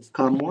to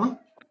Kamwa.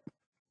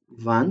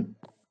 Van,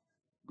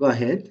 go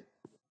ahead.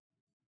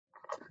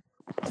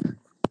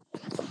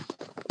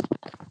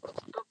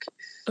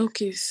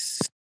 Okay.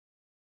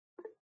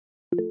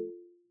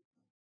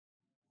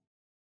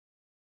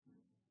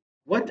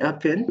 What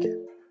happened?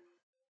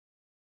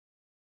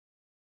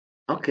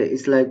 Okay,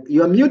 it's like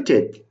you are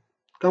muted.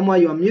 Kamwa,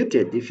 you are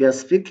muted. If you are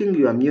speaking,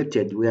 you are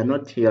muted. We are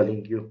not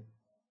hearing you.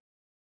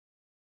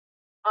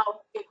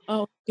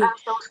 Okay.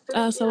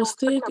 As I was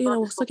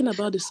talking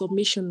about the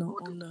submission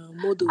on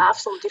Moodle.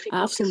 I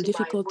have some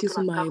difficulties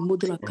in my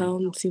Moodle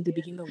account since the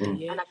beginning of the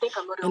year,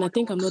 and I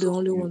think I'm not the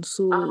only one.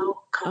 So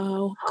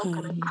how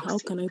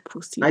can I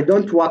proceed? I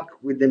don't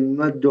work with the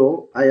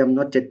Moodle. I am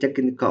not a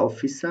technical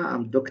officer.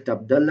 I'm Dr.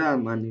 Abdallah.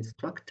 I'm an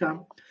instructor.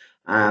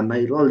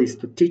 My role is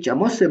to teach.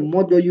 I'm also a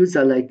Moodle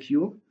user like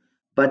you,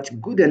 but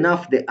good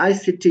enough, the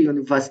ICT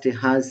University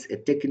has a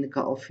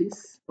technical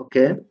office.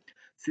 Okay.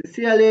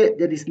 Sincerely,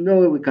 there is no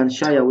way we can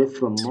shy away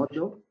from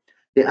Moodle.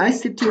 The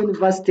ICT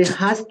University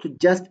has to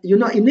just,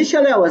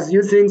 initially I was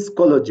using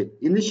Schoology.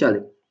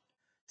 Initially,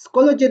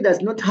 Schoology does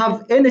not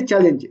have any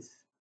challenges.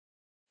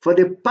 For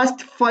the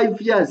past 4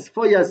 years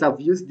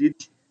I've used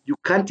it, you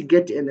can't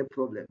get any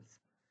problems.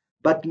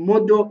 But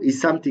Moodle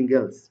is something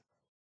else.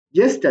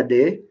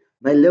 Yesterday,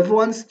 my level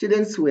 1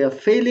 students were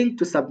failing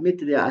to submit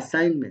their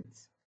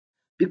assignments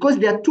because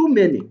there are too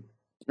many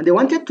and they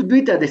wanted to do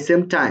it at the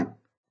same time.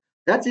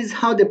 That is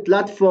how the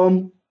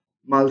platform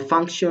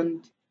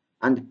malfunctioned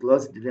and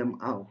closed them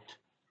out.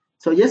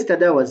 So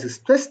yesterday I was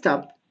stressed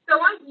up. So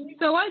why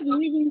do you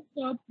even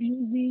stop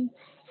using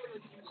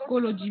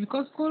Schoology?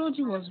 Because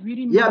Schoology was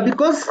really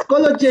because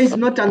Schoology is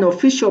not an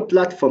official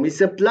platform.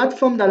 It's a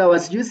platform that I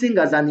was using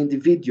as an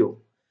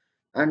individual.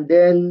 And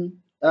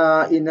then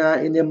in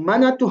a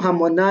manner to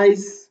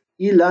harmonize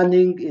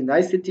e-learning in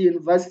ICT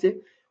University,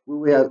 we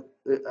were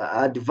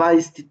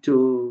advised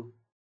to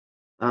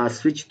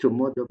switch to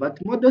Moodle. But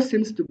Moodle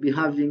seems to be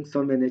having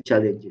so many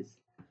challenges.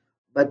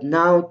 But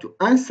now to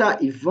answer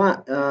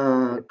Ivan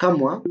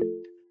Kamwa,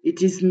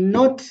 it is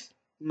not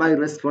my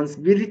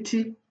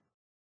responsibility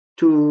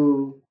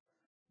to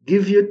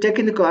give you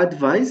technical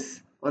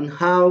advice on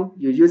how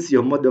you use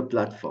your Moodle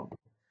platform.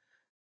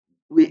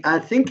 We are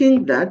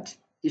thinking that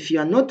if you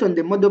are not on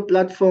the Moodle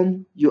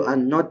platform, you are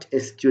not a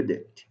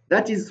student.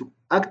 That is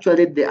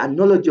actually the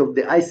analogy of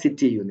the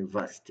ICT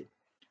University,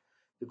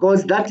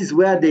 because that is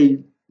where they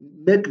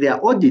make their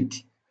audit.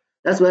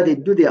 That's where they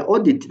do their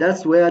audit.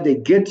 That's where they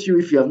get you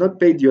if you have not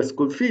paid your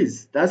school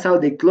fees. That's how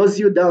they close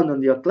you down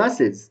on your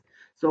classes.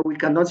 So we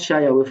cannot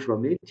shy away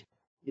from it.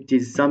 It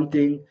is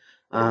something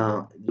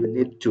you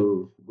need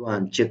to go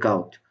and check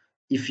out.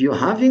 If you're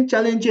having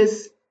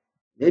challenges,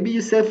 maybe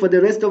you say for the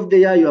rest of the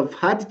year you have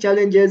had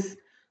challenges,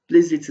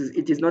 please,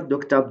 it is not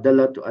Dr.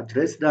 Abdallah to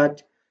address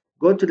that.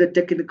 Go to the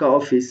technical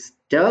office,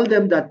 tell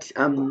them that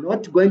I'm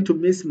not going to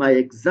miss my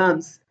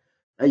exams,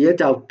 and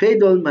yet I've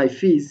paid all my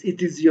fees.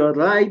 It is your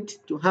right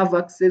to have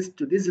access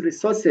to these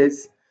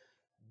resources.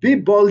 Be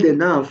bold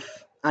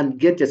enough and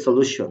get a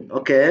solution,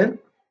 okay?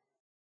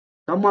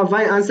 Have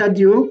I answered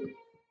you?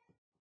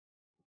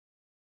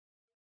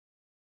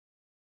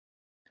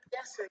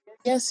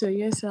 Yes, sir.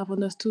 Yes, sir. I've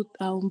understood.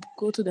 I'll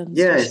go to the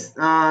administration.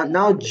 Yes.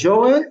 Now,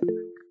 Joel,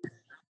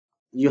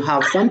 you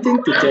have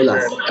something to tell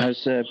us.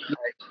 Sir, please,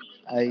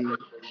 I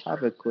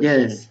have a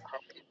question. Yes.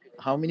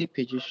 How many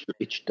pages should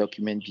each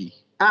document be?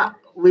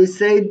 We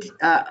said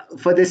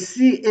for the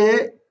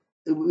CA,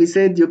 we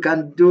said you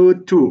can do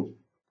 2,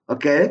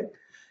 okay?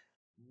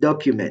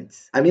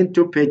 Documents. I mean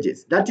 2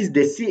 pages. That is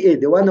the CA,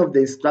 the one of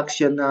the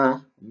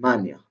instructional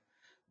manual.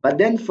 But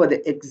then for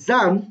the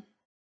exam,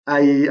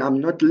 I am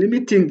not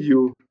limiting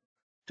you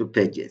to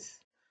pages.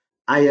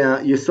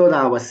 You saw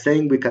that I was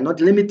saying we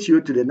cannot limit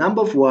you to the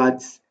number of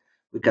words,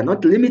 we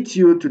cannot limit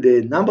you to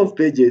the number of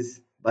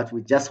pages, but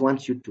we just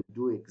want you to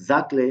do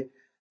exactly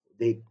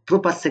the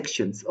proper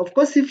sections. Of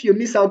course, if you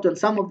miss out on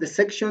some of the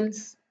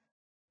sections,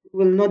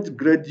 we will not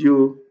grade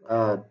you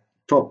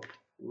top.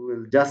 We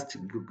will just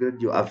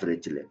grade you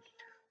averagely.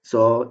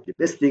 So the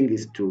best thing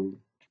is to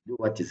do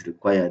what is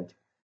required.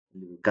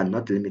 We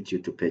cannot limit you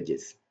to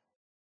pages.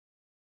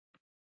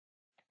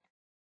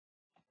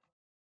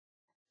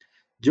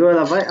 Joel,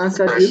 have I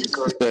answered you?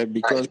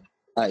 Because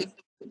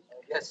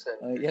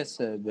yes,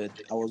 sir, but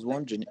I was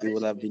wondering, it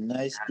would have been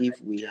nice if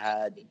we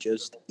had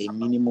just a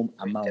minimum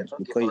amount,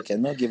 because you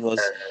cannot give us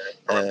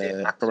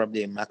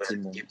probably a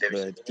maximum,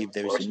 but if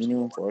there is a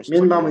minimum for us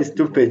minimum to is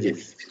 2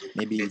 pages.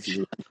 maybe if it's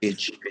 1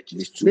 page,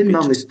 it's 2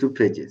 minimum pages. is 2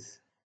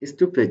 pages. It's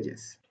 2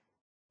 pages.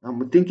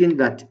 I'm thinking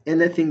that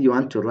anything you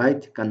want to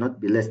write cannot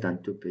be less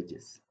than 2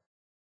 pages.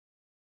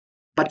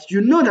 But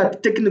you know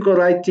that technical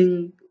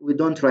writing, we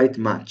don't write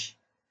much.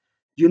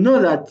 You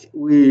know that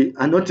we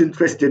are not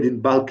interested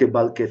in bulky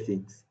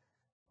things.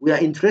 We are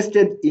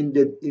interested in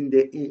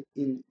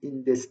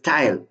the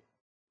style.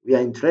 We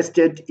are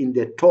interested in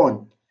the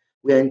tone.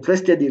 We are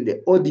interested in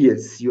the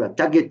audience you are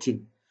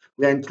targeting.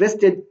 We are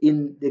interested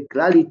in the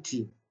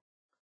clarity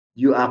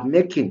you are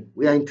making.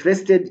 We are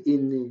interested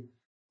in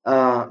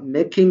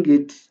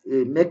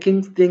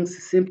making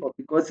things simple,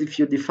 because if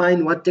you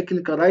define what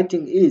technical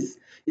writing is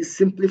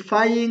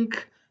simplifying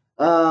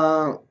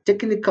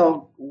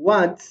technical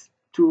words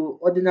to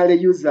ordinary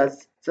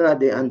users so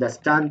that they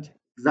understand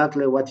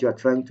exactly what you are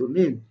trying to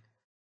mean.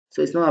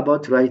 So it's not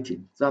about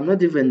writing. So I'm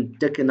not even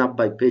taken up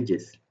by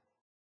pages.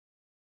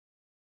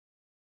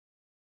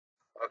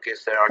 Okay,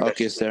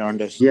 sir,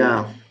 understood.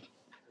 Yeah.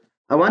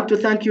 I want to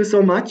thank you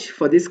so much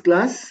for this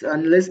class.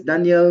 Unless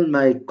Daniel,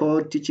 my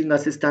co-teaching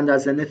assistant,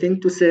 has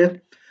anything to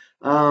say,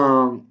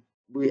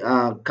 we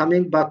are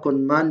coming back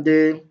on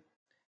Monday.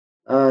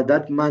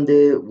 That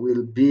Monday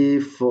will be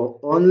for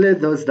only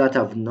those that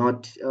have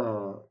not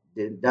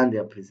done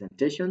their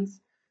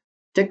presentations.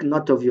 Take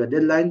note of your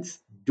deadlines,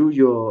 do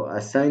your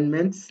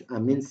assignments, I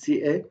mean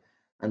CA,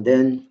 and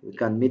then we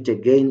can meet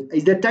again.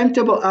 Is the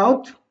timetable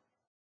out?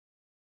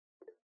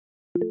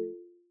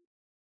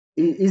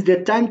 Is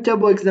the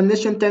timetable,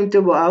 examination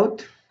timetable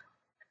out?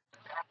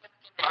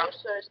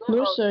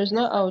 No, sir, it's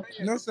not out.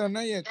 No, sir,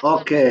 not yet.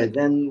 Okay,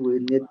 then we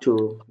need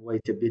to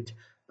wait a bit.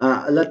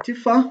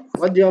 Latifa,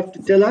 what do you have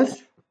to tell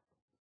us?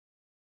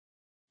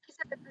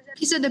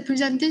 He said the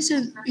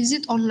presentation, is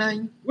it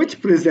online? Which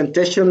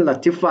presentation,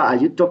 Latifa, are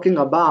you talking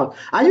about?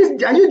 Are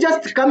you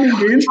just coming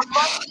in?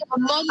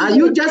 Are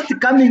you just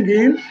coming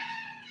in?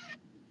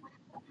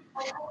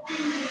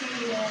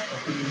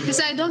 He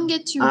said, I don't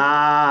get you.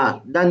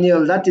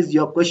 Daniel, that is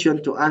your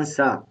question to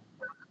answer.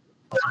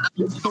 I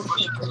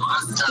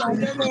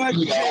don't know what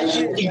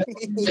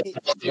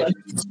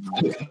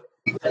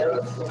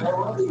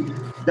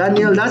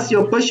Daniel, that's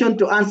your question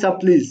to answer,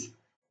 please.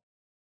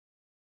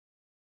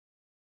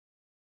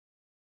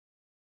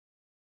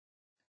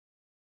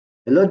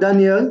 Hello,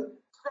 Daniel.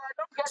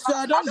 So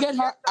I don't get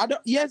her.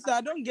 Yes,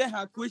 I don't get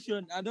her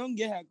question. I don't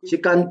get her question. She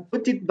can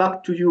put it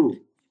back to you.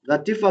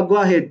 Latifa, go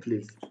ahead,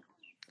 please.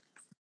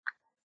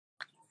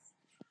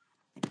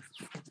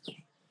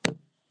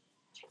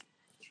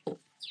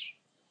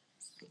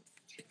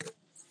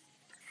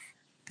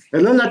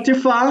 Hello,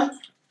 Latifa.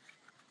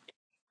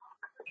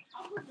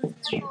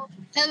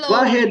 Hello.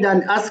 Go ahead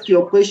and ask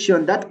your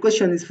question. That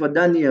question is for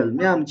Daniel.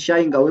 Me, I'm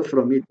shying away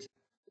from it.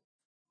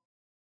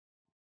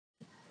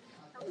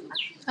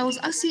 I was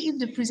asking if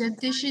the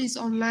presentation is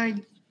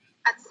online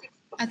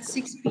at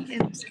 6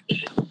 p.m.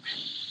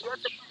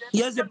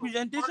 Yes, the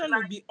presentation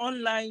will be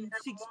online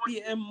 6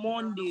 p.m.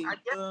 Monday.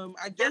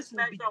 I guess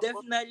will be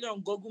definitely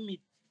on Google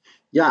Meet.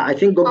 Yeah, I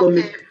think Google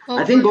Meet.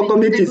 I think Google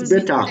Meet is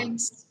better.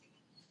 Thanks.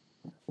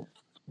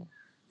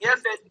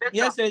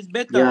 Yes, it's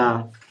better.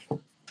 Yeah.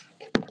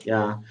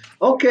 Yeah.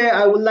 Okay,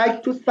 I would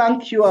like to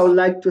thank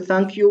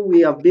you.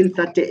 We have been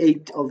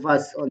 38 of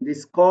us on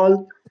this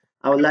call.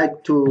 I would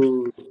like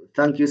to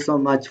thank you so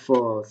much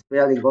for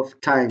sparing off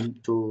time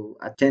to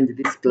attend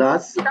this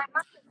class.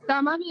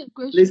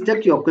 Please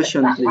take your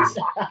question, please.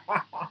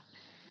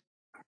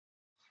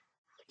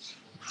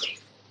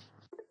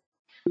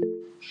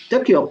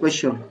 Take your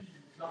question.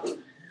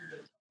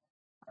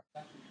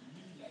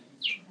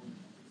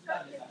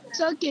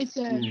 It's okay,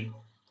 sir.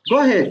 Go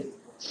ahead.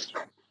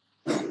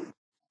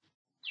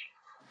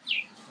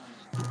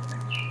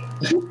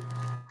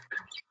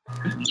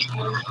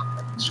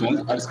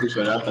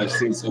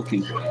 It's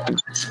okay.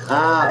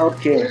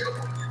 Okay.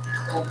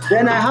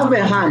 Then I have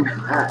a hand.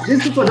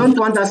 These people don't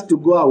want us to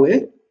go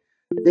away.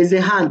 There's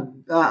a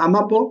hand.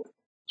 Amapo.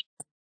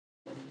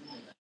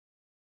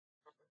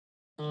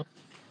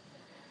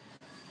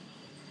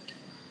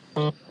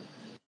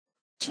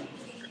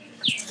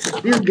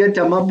 Please get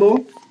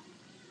Amapo.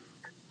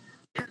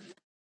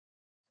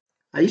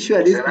 Are you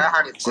sure this?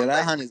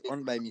 Serahan is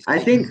on by mistake. I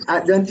think.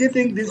 Don't you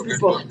think these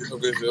people?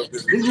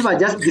 These people are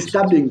just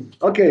disturbing.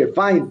 Okay,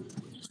 fine.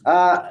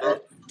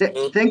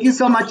 Thank you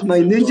so much, my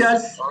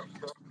ninjas.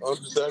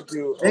 Thank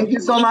you. Thank you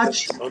so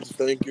much.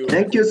 Thank you.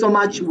 Thank you so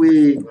much.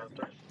 We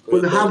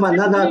will have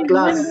another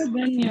class.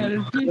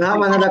 We'll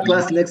have another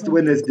class next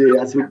Wednesday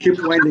as we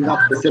keep winding up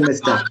the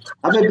semester.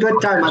 Have a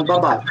great time and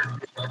bye-bye.